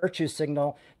virtue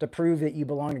signal to prove that you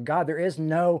belong to God. There is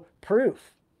no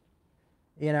proof.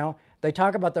 You know, they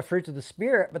talk about the fruits of the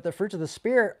Spirit, but the fruits of the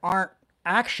Spirit aren't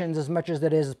actions as much as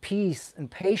it is peace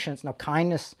and patience. Now,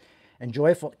 kindness and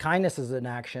joyful. Kindness is an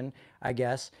action, I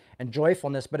guess, and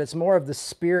joyfulness, but it's more of the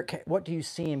Spirit. What do you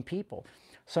see in people?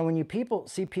 So when you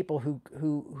see people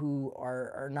who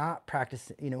are not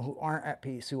practicing, you know, who aren't at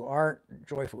peace, who aren't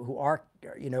joyful, who are,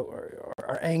 you know,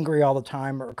 are angry all the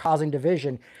time or causing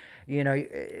division, you know,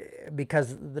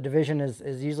 because the division is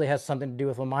usually has something to do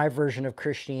with, well, my version of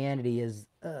Christianity is,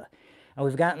 and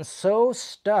we've gotten so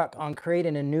stuck on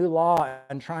creating a new law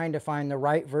and trying to find the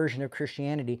right version of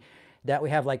Christianity that we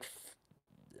have like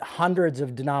hundreds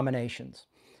of denominations,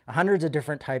 hundreds of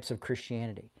different types of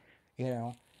Christianity, you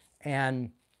know.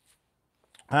 And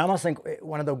I almost think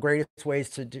one of the greatest ways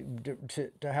to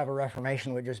have a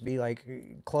reformation would just be like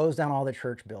close down all the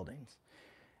church buildings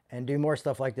and do more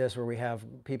stuff like this, where we have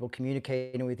people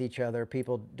communicating with each other,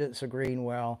 people disagreeing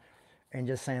well, and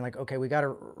just saying like, okay, we got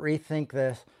to rethink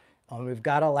this. We've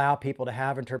got to allow people to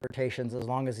have interpretations, as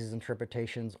long as these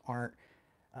interpretations aren't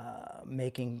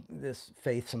making this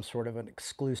faith some sort of an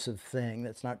exclusive thing,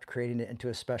 that's not creating it into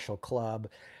a special club,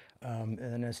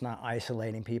 and it's not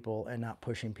isolating people and not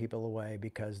pushing people away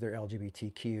because they're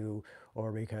LGBTQ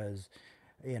or because,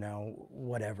 you know,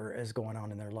 whatever is going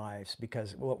on in their lives.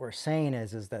 Because what we're saying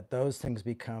is that those things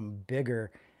become bigger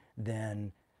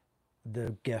than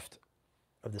the gift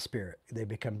of the Spirit. They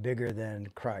become bigger than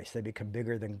Christ. They become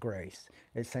bigger than grace.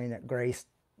 It's saying that grace,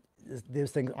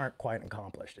 those things aren't quite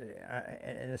accomplished.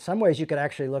 And in some ways, you could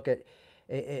actually look at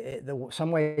some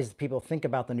ways people think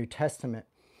about the New Testament.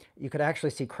 You could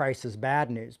actually see Christ as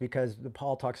bad news, because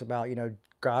Paul talks about, you know,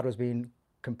 God was being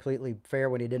completely fair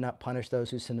when he did not punish those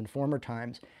who sinned in former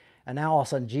times. And now all of a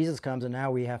sudden Jesus comes, and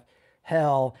now we have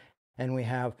hell, and we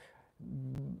have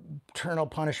eternal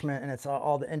punishment, and it's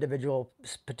all the individual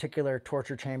particular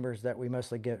torture chambers that we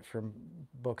mostly get from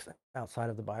books outside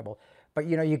of the Bible. But,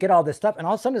 you know, you get all this stuff, and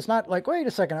all of a sudden it's not like, wait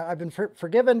a second, I've been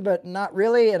forgiven, but not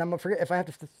really, and I'm gonna forget if I have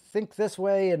to think this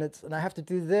way, and I have to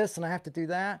do this, and I have to do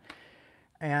that.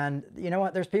 And you know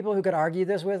what? There's people who could argue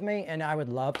this with me, and I would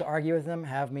love to argue with them.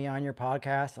 Have me on your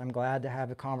podcast. I'm glad to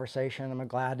have a conversation. I'm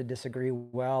glad to disagree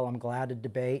well. I'm glad to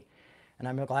debate, and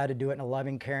I'm glad to do it in a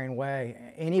loving, caring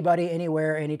way. Anybody,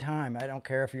 anywhere, anytime. I don't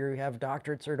care if you have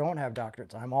doctorates or don't have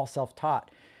doctorates. I'm all self-taught.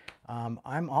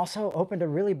 I'm also open to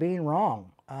really being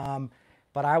wrong.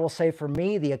 But I will say, for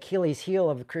me, the Achilles heel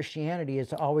of Christianity is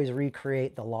to always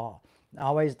recreate the law,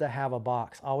 always to have a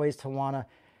box, always to want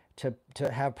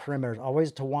to have perimeters,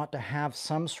 always to want to have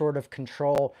some sort of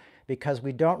control, because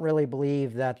we don't really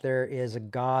believe that there is a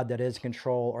God that is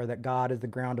control, or that God is the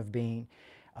ground of being,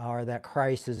 or that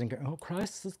Christ is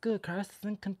Christ is good, Christ is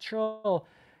in control.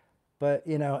 But,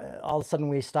 you know, all of a sudden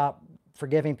we stop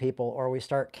forgiving people, or we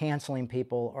start canceling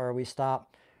people, or we start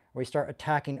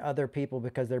attacking other people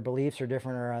because their beliefs are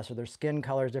different than us, or their skin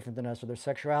color is different than us, or their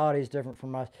sexuality is different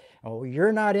from us. And, well,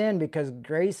 you're not in because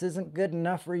grace isn't good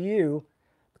enough for you,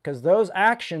 because those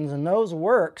actions and those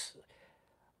works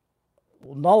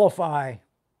will nullify.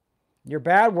 Your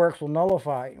bad works will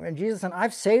nullify. And Jesus said,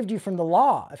 I've saved you from the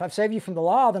law. If I've saved you from the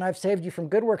law, then I've saved you from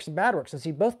good works and bad works. And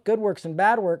see, both good works and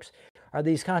bad works are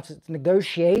these constant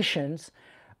negotiations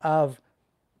of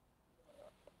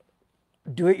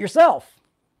do it yourself.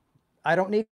 I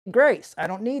don't need grace. I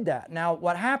don't need that. Now,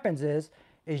 what happens is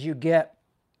you get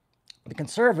the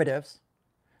conservatives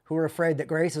who are afraid that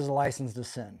grace is a license to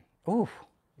sin. Ooh,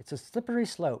 it's a slippery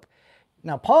slope.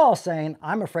 Now, Paul's saying,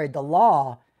 I'm afraid the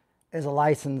law is a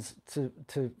license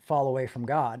to fall away from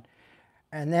God.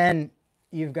 And then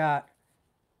you've got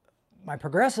my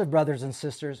progressive brothers and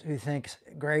sisters who think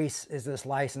grace is this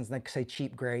license, and they say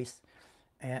cheap grace.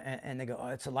 And they go, oh,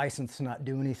 it's a license to not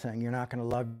do anything. You're not going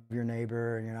to love your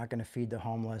neighbor, and you're not going to feed the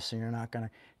homeless, and you're not going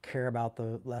to care about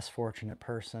the less fortunate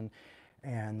person.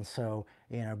 And so,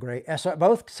 you know, so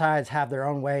both sides have their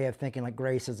own way of thinking like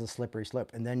grace is a slippery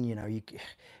slope. And then, you know,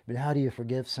 but how do you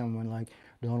forgive someone like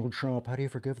Donald Trump? How do you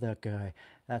forgive that guy?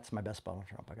 That's my best Donald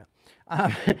Trump I got.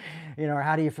 Or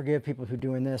how do you forgive people who are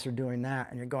doing this or doing that?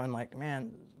 And you're going like,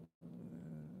 man,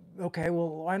 okay, well,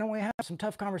 why don't we have some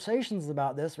tough conversations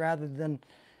about this rather than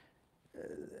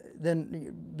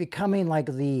becoming like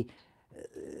the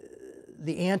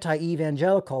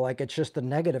anti-evangelical, like it's just the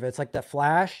negative. It's like the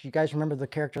Flash. You guys remember the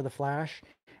character of the Flash?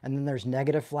 And then there's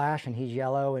negative Flash, and he's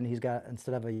yellow, and he's got,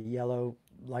 instead of a yellow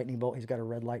lightning bolt, he's got a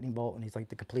red lightning bolt, and he's like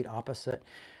the complete opposite.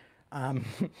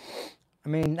 I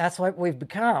mean, that's what we've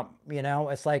become,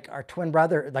 It's like our twin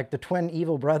brother, like the twin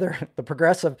evil brother, the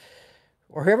progressive,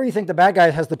 or whoever you think the bad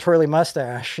guy has the twirly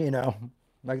mustache,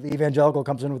 Like the evangelical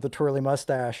comes in with the twirly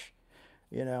mustache,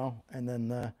 and then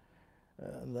the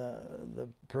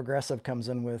progressive comes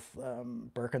in with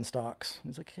Birkenstocks.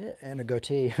 He's like, yeah, and a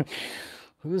goatee.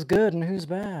 Who's good and who's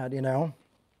bad,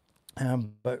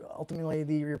 But ultimately,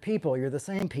 you're people. You're the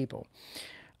same people.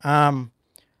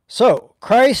 So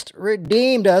Christ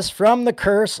redeemed us from the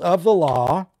curse of the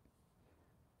law.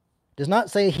 Does not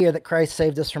say here that Christ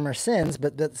saved us from our sins,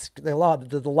 but that's the law.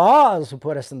 The laws who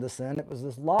put us into sin. It was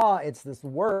this law. It's this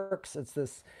works. It's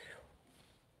this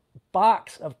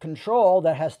box of control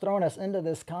that has thrown us into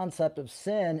this concept of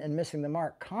sin and missing the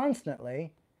mark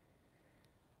constantly.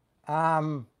 We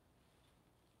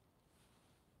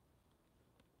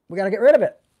got to get rid of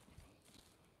it.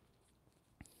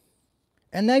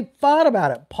 And they fought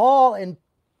about it. Paul and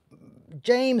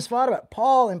James fought about it.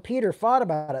 Paul and Peter fought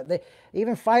about it. They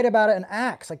even fight about it in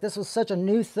Acts. Like this was such a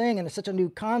new thing and it's such a new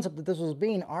concept that this was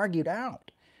being argued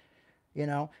out.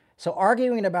 So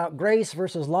arguing about grace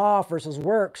versus law versus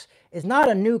works is not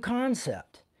a new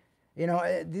concept. The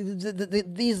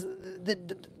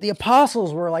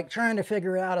apostles were like trying to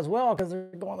figure it out as well, because they're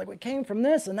going like, we came from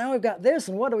this and now we've got this,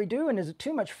 and what do we do? And is it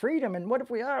too much freedom? And what if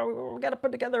we got to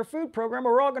put together a food program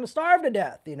or we're all going to starve to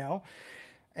death,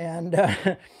 And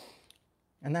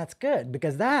and that's good,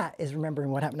 because that is remembering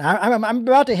what happened. Now, I'm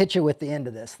about to hit you with the end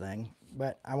of this thing,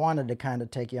 but I wanted to kind of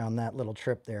take you on that little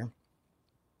trip there.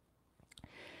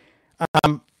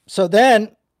 So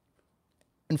then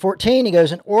in 14, he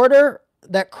goes, in order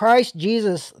that Christ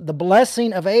Jesus, the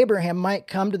blessing of Abraham, might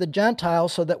come to the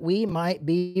Gentiles so that we might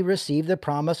receive the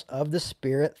promise of the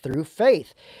Spirit through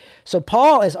faith. So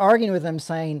Paul is arguing with them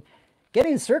saying,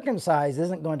 getting circumcised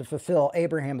isn't going to fulfill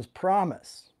Abraham's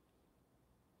promise.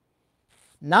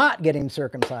 Not getting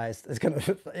circumcised is going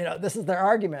to, this is their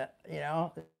argument,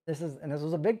 this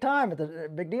was a big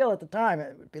deal at the time.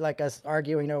 It would be like us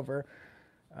arguing over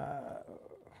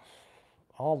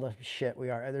all the shit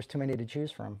there's too many to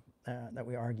choose from. That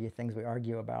we argue, things we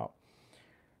argue about.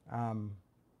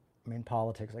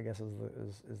 Politics, I guess,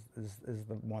 is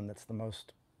the one that's the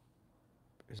most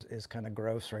is kind of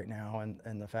gross right now,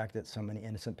 and the fact that so many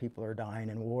innocent people are dying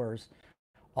in wars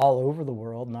all over the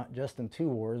world, not just in 2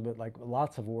 wars, but like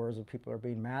lots of wars where people are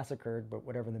being massacred. But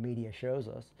whatever the media shows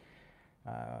us,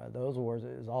 those wars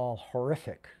is all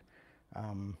horrific.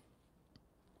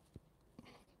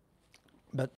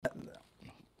 But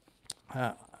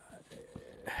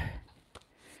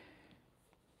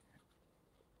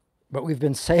we've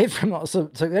been saved from all. So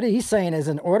what he's saying is,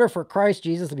 in order for Christ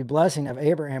Jesus to be blessing of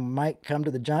Abraham might come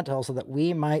to the Gentiles so that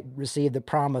we might receive the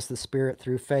promise, the Spirit,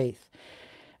 through faith.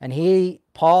 And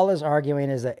Paul is arguing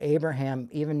is that Abraham,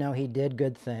 even though he did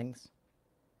good things,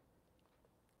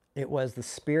 it was the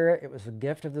Spirit, it was the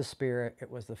gift of the Spirit,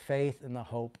 it was the faith and the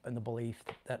hope and the belief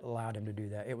that allowed him to do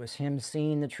that. It was him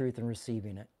seeing the truth and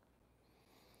receiving it.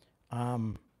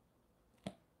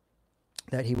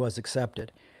 That he was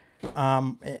accepted.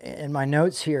 In my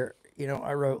notes here,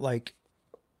 I wrote like,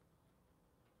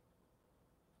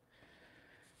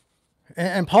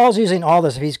 and Paul's using all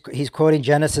this. He's quoting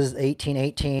Genesis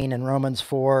 18:18 and Romans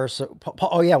 4. So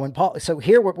so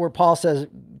here where Paul says,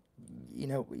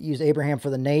 use Abraham for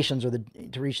the nations or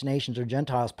to reach nations or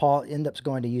Gentiles, Paul ends up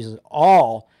going to use it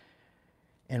all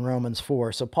in Romans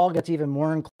 4. So Paul gets even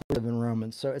more inclusive in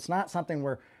Romans. So it's not something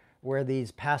where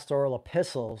these pastoral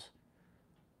epistles.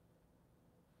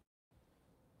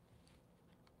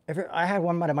 I had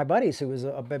one of my buddies who was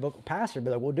a biblical pastor be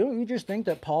like, well, don't you just think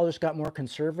that Paul just got more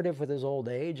conservative with his old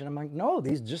age? And I'm like, no,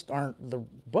 these just aren't the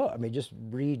book. Just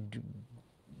read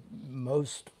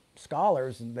most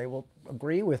scholars and they will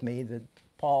agree with me that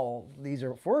these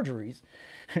are forgeries.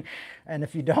 And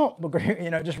if you don't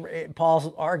agree,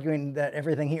 Paul's arguing that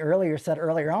everything he said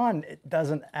earlier on, it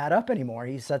doesn't add up anymore.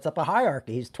 He sets up a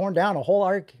hierarchy. He's torn down a whole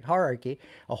hierarchy,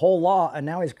 a whole law, and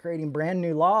now he's creating brand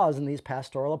new laws in these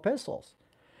pastoral epistles.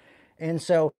 And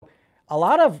so a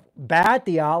lot of bad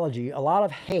theology, a lot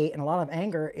of hate, and a lot of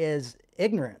anger is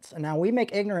ignorance. And now we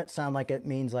make ignorance sound like it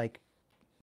means like,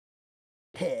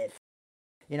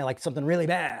 like something really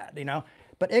bad,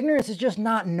 But ignorance is just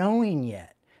not knowing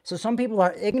yet. So some people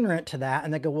are ignorant to that,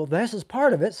 and they go, well, this is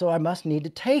part of it, so I must need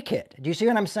to take it. Do you see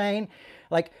what I'm saying?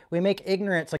 Like, we make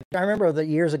ignorance, like, I remember the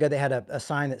years ago they had a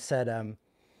sign that said,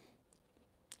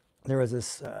 there was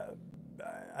this,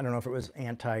 I don't know if it was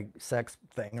anti-sex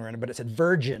thing or anything, but it said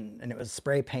virgin, and it was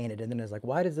spray painted, and then it's like,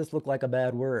 why does this look like a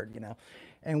bad word,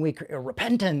 And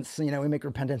repentance, we make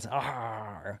repentance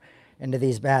into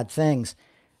these bad things.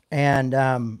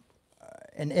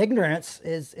 And ignorance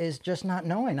is just not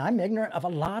knowing. I'm ignorant of a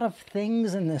lot of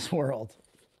things in this world.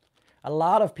 A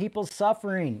lot of people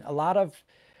suffering, a lot of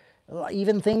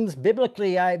even things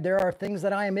biblically, there are things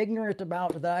that I am ignorant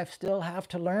about that I still have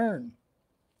to learn.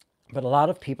 But a lot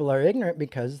of people are ignorant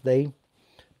because they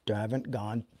haven't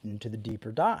gone into the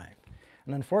deeper dive.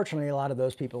 And unfortunately, a lot of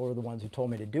those people were the ones who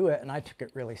told me to do it, and I took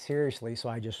it really seriously, so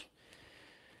I just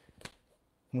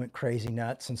went crazy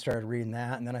nuts and started reading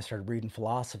that, and then I started reading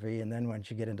philosophy, and then once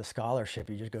you get into scholarship,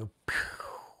 you just go,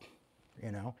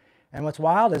 And what's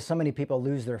wild is so many people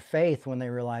lose their faith when they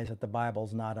realize that the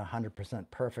Bible's not 100%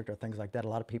 perfect or things like that. A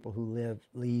lot of people who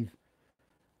leave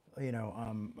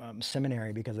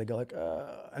seminary because they go like,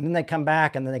 and then they come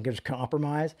back and then they just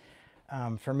compromise.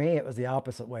 For me, it was the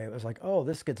opposite way. It was like, oh,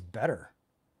 this gets better.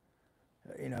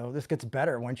 This gets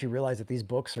better once you realize that these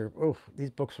books are,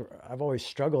 I've always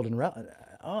struggled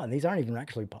and these aren't even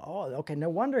actually, okay, no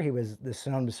wonder he was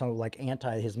so like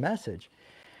anti his message.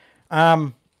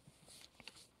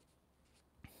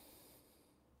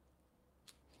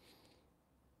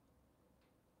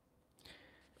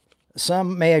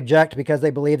 Some may object because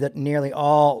they believe that nearly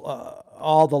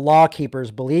all the law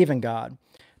keepers believe in God.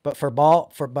 But for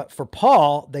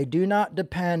Paul, they do not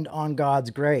depend on God's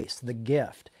grace, the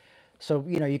gift. So,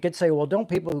 you could say, well, don't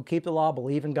people who keep the law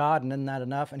believe in God, and isn't that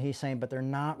enough? And he's saying, but they're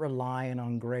not relying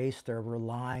on grace. They're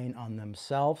relying on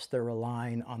themselves. They're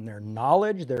relying on their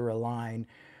knowledge. They're relying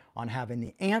on having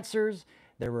the answers.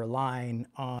 They're relying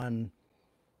on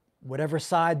whatever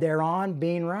side they're on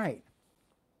being right.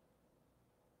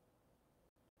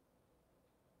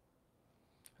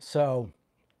 So,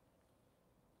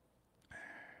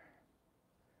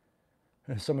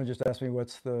 someone just asked me,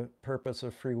 what's the purpose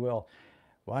of free will?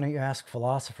 Why don't you ask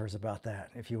philosophers about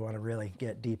that if you want to really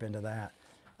get deep into that?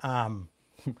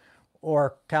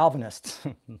 Or Calvinists.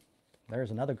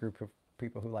 There's another group of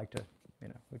people who like to,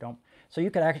 who don't. So you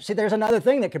could actually see there's another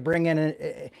thing that could bring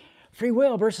in free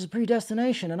will versus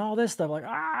predestination and all this stuff. Like,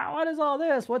 what is all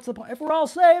this? What's the point? If we're all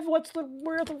saved, where's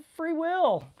the free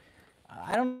will?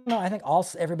 I don't know. I think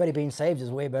everybody being saved is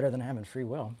way better than having free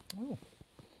will. Ooh.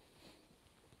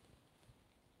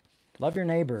 Love your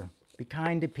neighbor. Be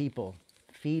kind to people.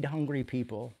 Feed hungry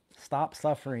people. Stop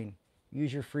suffering.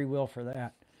 Use your free will for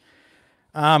that.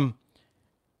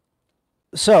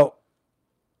 So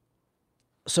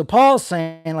Paul's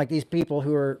saying, like, these people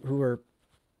who are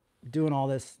doing all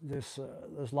this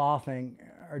law thing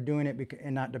are doing it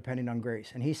and not depending on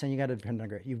grace. And he's saying you got to depend on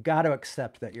grace. You've got to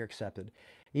accept that you're accepted.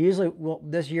 Usually,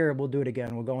 this year we'll do it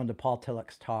again. We'll go into Paul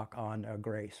Tillich's talk on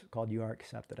grace called "You Are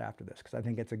Accepted" after this, because I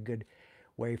think it's a good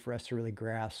way for us to really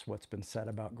grasp what's been said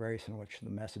about grace and what the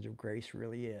message of grace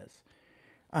really is.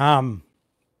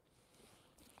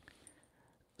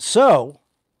 So,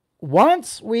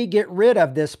 once we get rid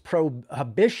of this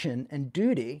prohibition and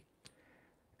duty,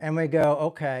 and we go,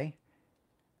 okay,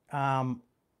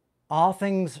 all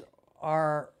things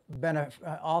are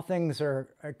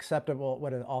acceptable.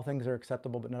 All things are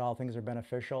acceptable, but not all things are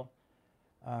beneficial.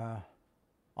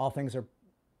 All things are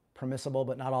permissible,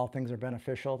 but not all things are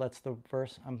beneficial. That's the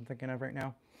verse I'm thinking of right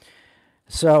now.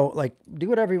 So, like, do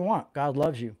whatever you want. God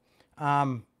loves you.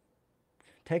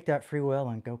 Take that free will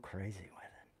and go crazy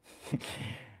with it.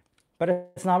 But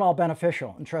it's not all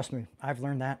beneficial. And trust me, I've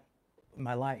learned that in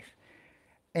my life.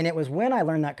 And it was when I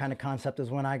learned that kind of concept is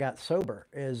when I got sober,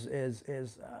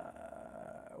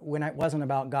 when it wasn't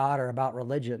about God or about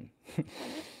religion.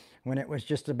 When it was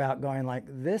just about going like,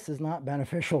 this is not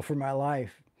beneficial for my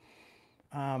life.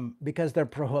 Because the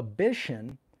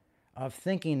prohibition of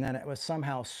thinking that it was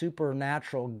somehow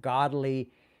supernatural, godly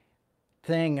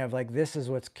thing of like, this is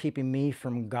what's keeping me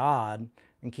from God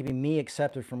and keeping me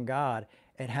accepted from God,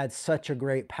 it had such a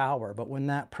great power. But when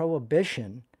that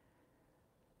prohibition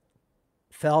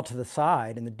fell to the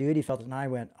side and the duty fell to the side, I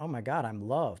went, oh my God, I'm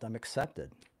loved, I'm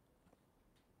accepted.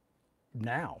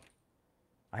 Now,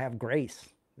 I have grace.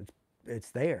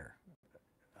 It's there.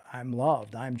 I'm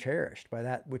loved, I'm cherished by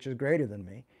that which is greater than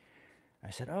me. I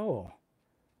said, oh,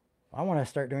 I want to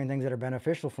start doing things that are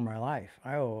beneficial for my life.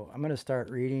 I'm going to start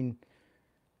learning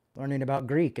about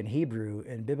Greek and Hebrew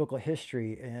and biblical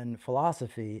history and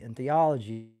philosophy and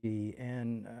theology,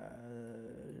 and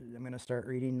I'm I'm going to start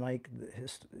reading like the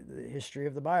history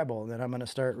of the Bible. And then I'm going to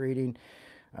start reading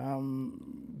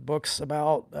books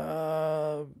about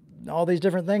all these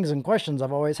different things and questions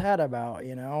I've always had about,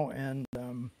 and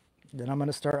then I'm going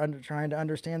to start trying to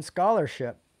understand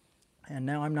scholarship. And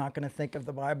now I'm not going to think of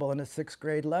the Bible in a sixth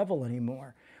grade level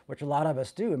anymore, which a lot of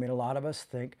us do. I mean, a lot of us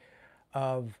think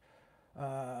of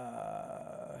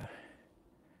a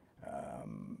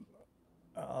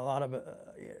lot of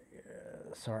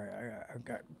sorry, I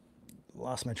got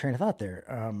lost my train of thought there.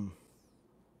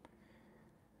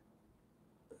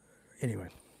 Anyway,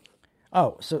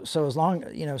 so as long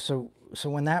so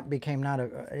when that became not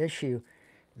an issue,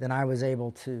 then I was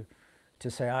able to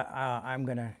say I'm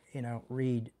gonna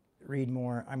read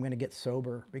more. I'm going to get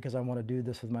sober because I want to do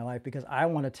this with my life, because I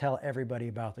want to tell everybody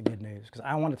about the good news, because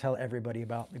I want to tell everybody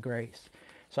about the grace.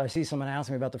 So I see someone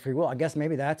asking me about the free will. I guess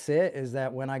maybe that's it, is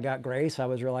that when I got grace, I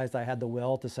realized I had the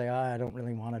will to say, I don't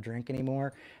really want to drink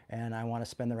anymore, and I want to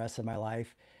spend the rest of my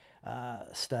life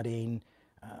studying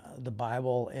the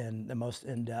Bible in the most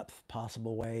in-depth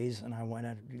possible ways, and I want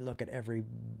to look at every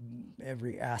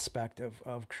aspect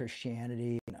of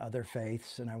Christianity and other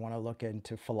faiths, and I want to look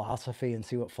into philosophy and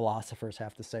see what philosophers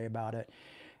have to say about it.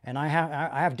 And I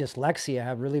have dyslexia. I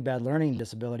have really bad learning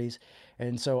disabilities,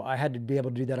 and so I had to be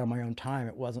able to do that on my own time.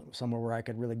 It wasn't somewhere where I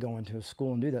could really go into a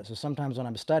school and do that. So sometimes when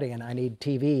I'm studying, I need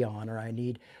TV on, or I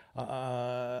need, like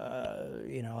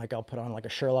I'll put on like a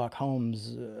Sherlock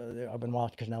Holmes. I've been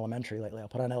watching Elementary lately. I'll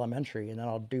put on Elementary, and then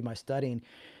I'll do my studying,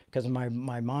 because my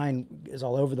mind is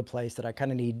all over the place, that I kind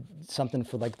of need something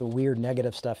for like the weird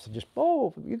negative stuff to just,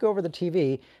 you go over the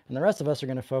TV, and the rest of us are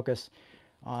going to focus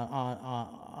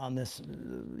on this,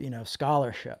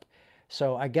 scholarship.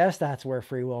 So I guess that's where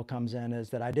free will comes in,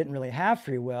 is that I didn't really have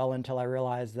free will until I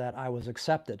realized that I was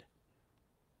accepted.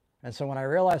 And so when I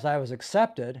realized I was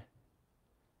accepted,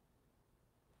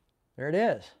 there it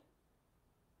is.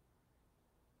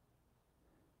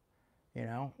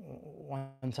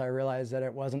 Once I realized that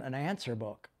it wasn't an answer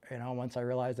book, once I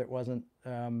realized it wasn't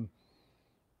a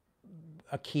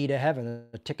key to heaven,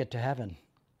 a ticket to heaven.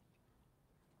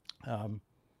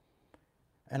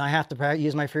 And I have to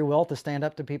use my free will to stand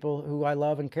up to people who I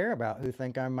love and care about, who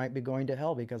think I might be going to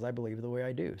hell because I believe the way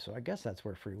I do. So I guess that's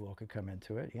where free will could come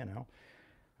into it,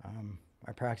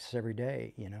 I practice every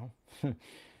day,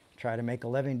 try to make a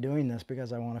living doing this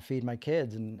because I want to feed my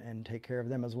kids and take care of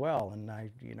them as well. And I,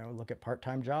 look at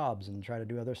part-time jobs and try to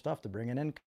do other stuff to bring in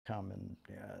income, and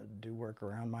do work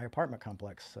around my apartment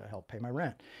complex to help pay my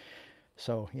rent.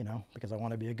 So, because I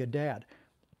want to be a good dad.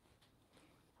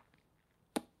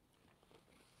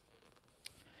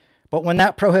 But when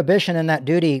that prohibition and that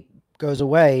duty goes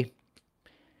away,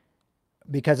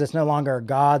 because it's no longer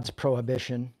God's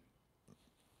prohibition,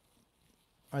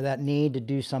 or that need to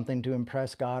do something to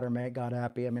impress God or make God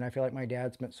happy. I mean, I feel like my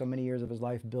dad spent so many years of his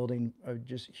life building a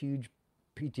just huge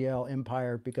PTL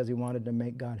empire because he wanted to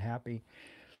make God happy.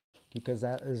 Because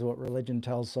that is what religion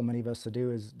tells so many of us to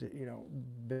do, is,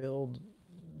 build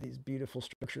these beautiful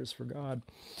structures for God,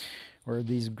 or do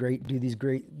these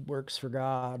great works for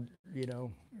God,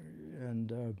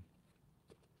 and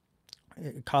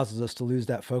it causes us to lose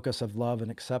that focus of love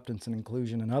and acceptance and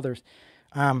inclusion in others.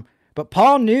 But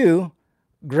Paul knew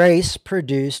grace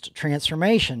produced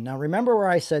transformation. Now remember where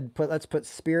I said, let's put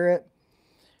spirit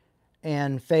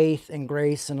and faith and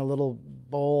grace in a little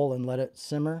bowl and let it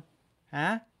simmer?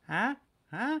 Huh?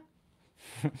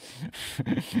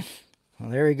 Well,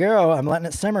 there we go. I'm letting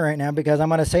it simmer right now because I'm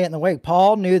going to say it in the wake.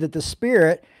 Paul knew that the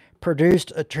Spirit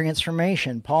produced a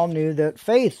transformation. Paul knew that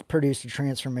faith produced a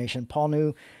transformation. Paul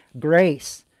knew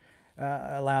grace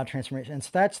allowed transformation. And so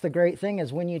that's the great thing,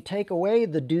 is when you take away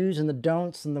the do's and the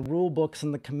don'ts and the rule books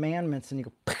and the commandments and you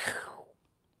go,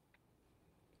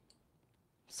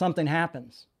 something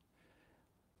happens.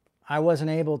 I wasn't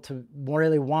able to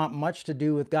really want much to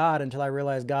do with God until I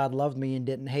realized God loved me and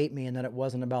didn't hate me, and that it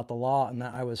wasn't about the law, and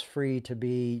that I was free to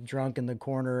be drunk in the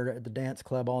corner at the dance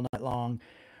club all night long,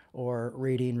 or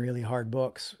reading really hard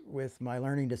books with my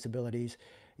learning disabilities.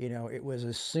 It was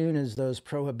as soon as those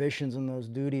prohibitions and those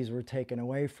duties were taken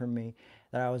away from me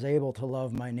that I was able to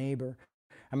love my neighbor.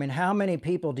 I mean, how many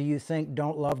people do you think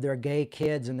don't love their gay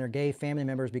kids and their gay family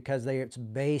members because it's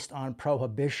based on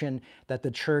prohibition that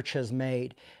the church has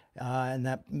made? And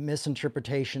that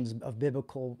misinterpretations of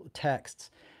biblical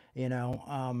texts,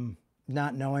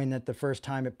 not knowing that the first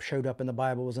time it showed up in the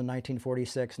Bible was in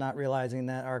 1946, not realizing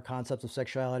that our concepts of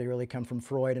sexuality really come from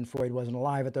Freud, and Freud wasn't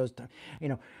alive at those times.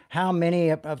 How many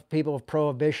of people of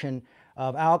prohibition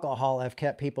of alcohol have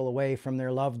kept people away from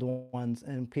their loved ones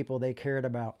and people they cared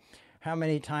about? How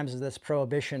many times is this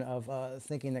prohibition of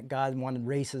thinking that God wanted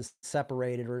races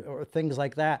separated or things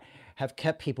like that have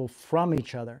kept people from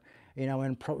each other? You know,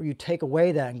 and you take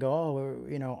away that and go, oh,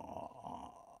 you know,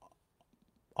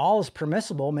 all is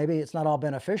permissible. Maybe it's not all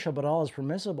beneficial, but all is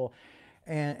permissible.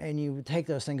 And you take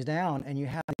those things down and you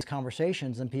have these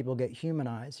conversations and people get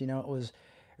humanized. You know, it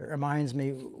reminds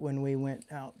me when we went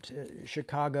out to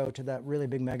Chicago to that really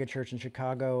big mega church in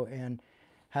Chicago and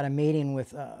had a meeting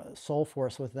with Soul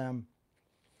Force with them.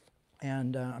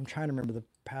 And I'm trying to remember the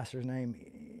pastor's name.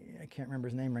 I can't remember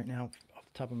his name right now off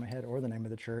the top of my head or the name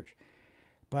of the church.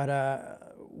 But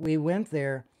we went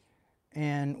there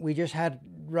and we just had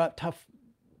tough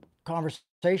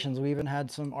conversations. We even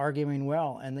had some arguing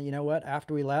well. And you know what?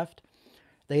 After we left,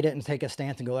 they didn't take a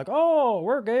stance and go like, oh,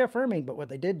 we're gay affirming. But what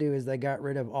they did do is they got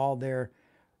rid of all their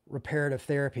reparative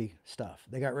therapy stuff.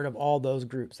 They got rid of all those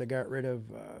groups. They got rid of,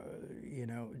 you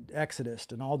know, Exodus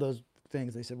and all those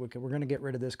things. They said, okay, we're going to get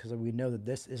rid of this because we know that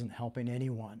this isn't helping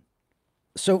anyone.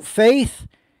 So faith,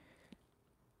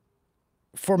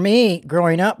 for me,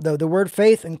 growing up, though, the word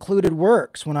faith included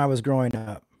works when I was growing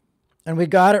up. And we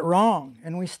got it wrong,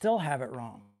 and we still have it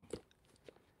wrong.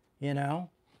 You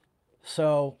know?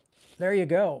 So there you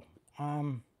go.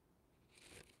 Oh,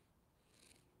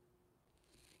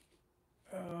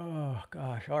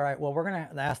 gosh. All right. Well, we're going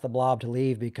to ask the blob to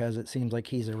leave because it seems like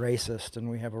he's a racist,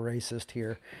 and we have a racist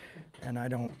here. And I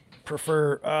don't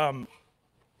prefer,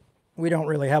 we don't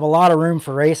really have a lot of room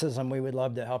for racism. We would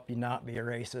love to help you not be a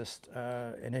racist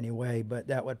in any way, but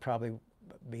that would probably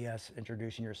be us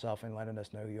introducing yourself and letting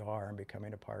us know who you are and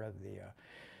becoming a part of the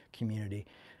community.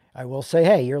 I will say,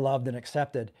 hey, you're loved and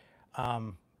accepted,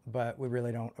 but we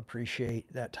really don't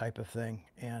appreciate that type of thing,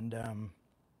 and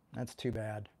that's too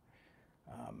bad.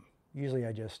 Usually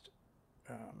I just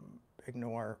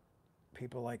ignore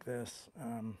people like this,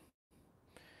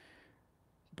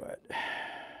 but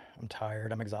I'm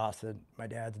tired, I'm exhausted, my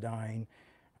dad's dying.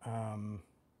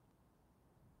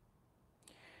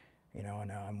 You know,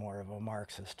 and I'm more of a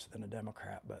Marxist than a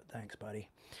Democrat, but thanks, buddy.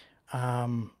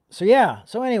 So yeah,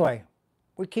 so anyway,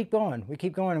 we keep going,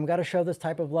 and we got to show this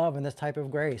type of love and this type of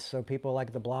grace so people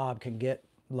like the blob can get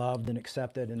loved and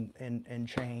accepted and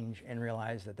change and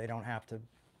realize that they don't have to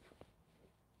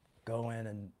go in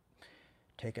and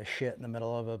take a shit in the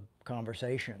middle of a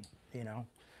conversation, you know,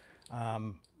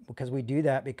 because we do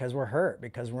that because we're hurt,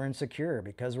 because we're insecure,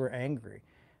 because we're angry.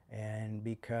 And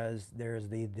because there's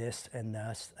the this and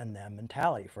this and them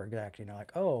mentality, for exactly, you know,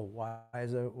 like, oh, why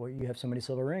is it, well, you have so many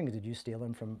silver rings? Did you steal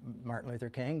them from Martin Luther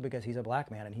King? Because he's a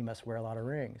black man and he must wear a lot of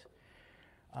rings.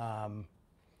 You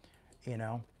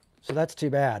know, so that's too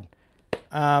bad.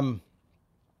 But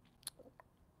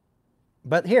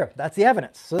here, that's the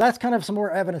evidence. So that's kind of some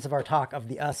more evidence of our talk of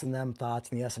the us and them thoughts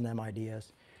and the us and them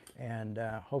ideas. And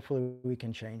hopefully we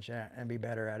can change that and be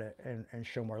better at it and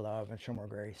show more love and show more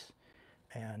grace.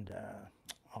 And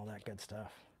all that good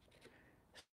stuff.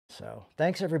 So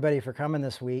thanks everybody for coming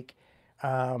this week.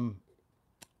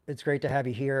 It's great to have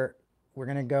you here. We're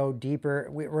going to go deeper.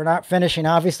 We're not finishing.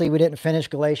 Obviously, we didn't finish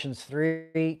Galatians 3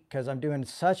 because I'm doing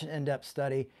such an in-depth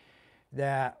study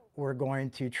that we're going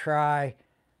to try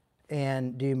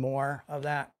and do more of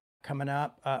that coming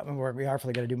up. We are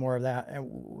going to do more of that.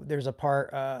 And there's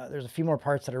a few more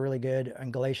parts that are really good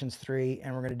in Galatians 3,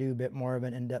 and we're going to do a bit more of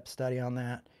an in-depth study on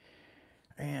that.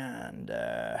 And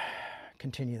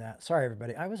continue that. Sorry,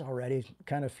 everybody. I was already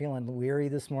kind of feeling weary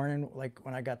this morning, like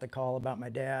when I got the call about my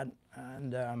dad.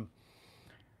 And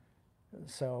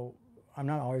so I'm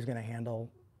not always going to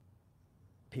handle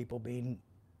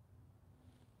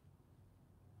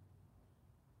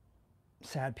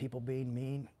sad people being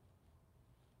mean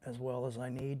as well as I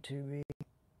need to be.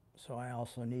 So I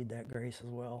also need that grace as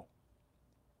well,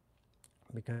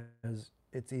 because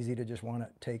it's easy to just want to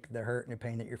take the hurt and the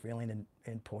pain that you're feeling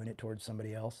and point it towards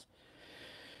somebody else.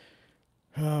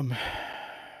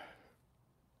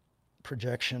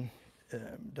 Projection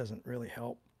doesn't really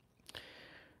help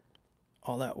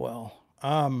all that well.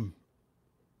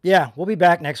 Yeah, we'll be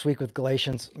back next week with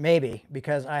Galatians, maybe,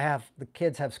 because the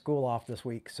kids have school off this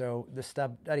week. So the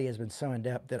study has been so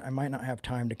in-depth that I might not have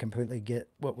time to completely get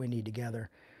what we need together.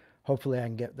 Hopefully I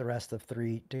can get the rest of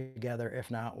 3 together.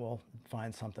 If not, we'll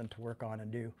find something to work on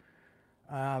and do.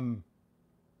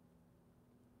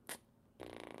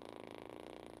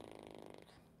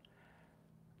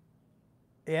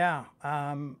 Yeah,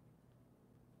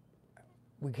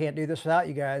 we can't do this without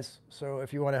you guys. So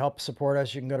if you want to help support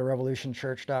us, you can go to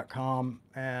revolutionchurch.com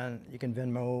and you can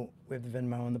Venmo with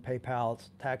Venmo and the PayPal.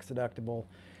 It's tax deductible.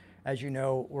 As you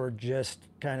know, we're just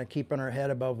kind of keeping our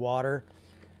head above water,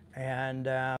 and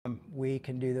we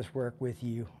can do this work with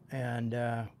you. And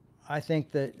I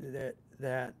think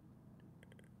that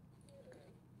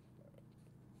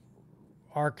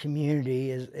our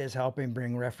community is helping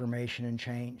bring reformation and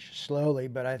change slowly,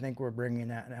 but I think we're bringing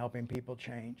that and helping people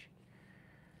change.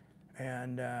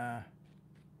 And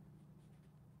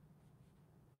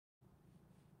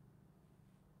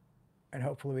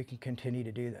hopefully we can continue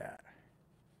to do that.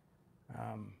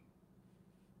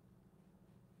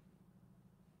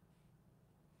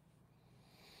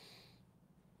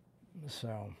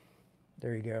 So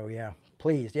there you go. Yeah,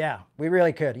 please. Yeah, we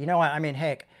really could. You know what? I mean,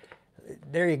 heck,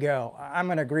 there you go. I'm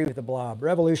going to agree with the blob.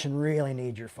 Revolution really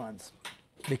needs your funds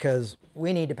because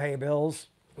we need to pay bills.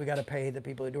 We got to pay the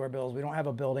people who do our bills. We don't have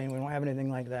a building. We don't have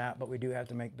anything like that, but we do have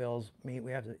to make bills meet.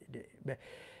 We have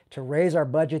to raise our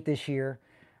budget this year,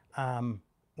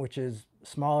 which is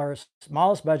smallest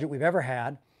budget we've ever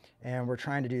had, and we're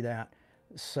trying to do that.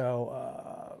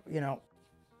 So,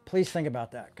 please think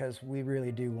about that because we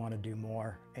really do want to do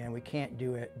more, and we can't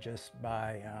do it just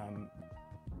by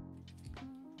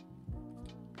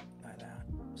that.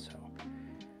 So,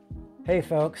 hey,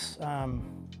 folks,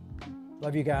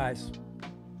 love you guys.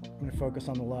 I'm going to focus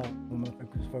on the love. I'm going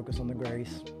to focus on the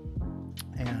grace,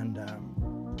 and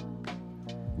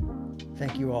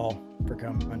thank you all for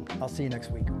coming. I'll see you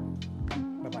next week.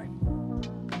 Bye-bye.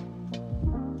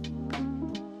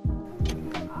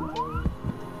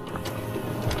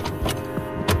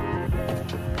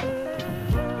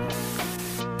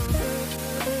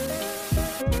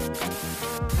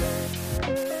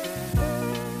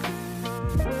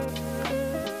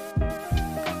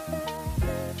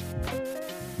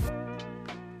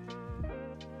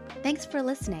 Thanks for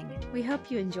listening. We hope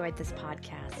you enjoyed this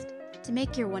podcast. To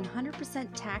make your 100%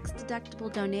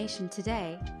 tax-deductible donation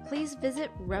today, please visit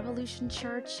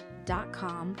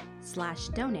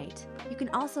revolutionchurch.com/donate. You can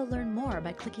also learn more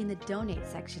by clicking the donate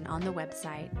section on the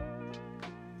website.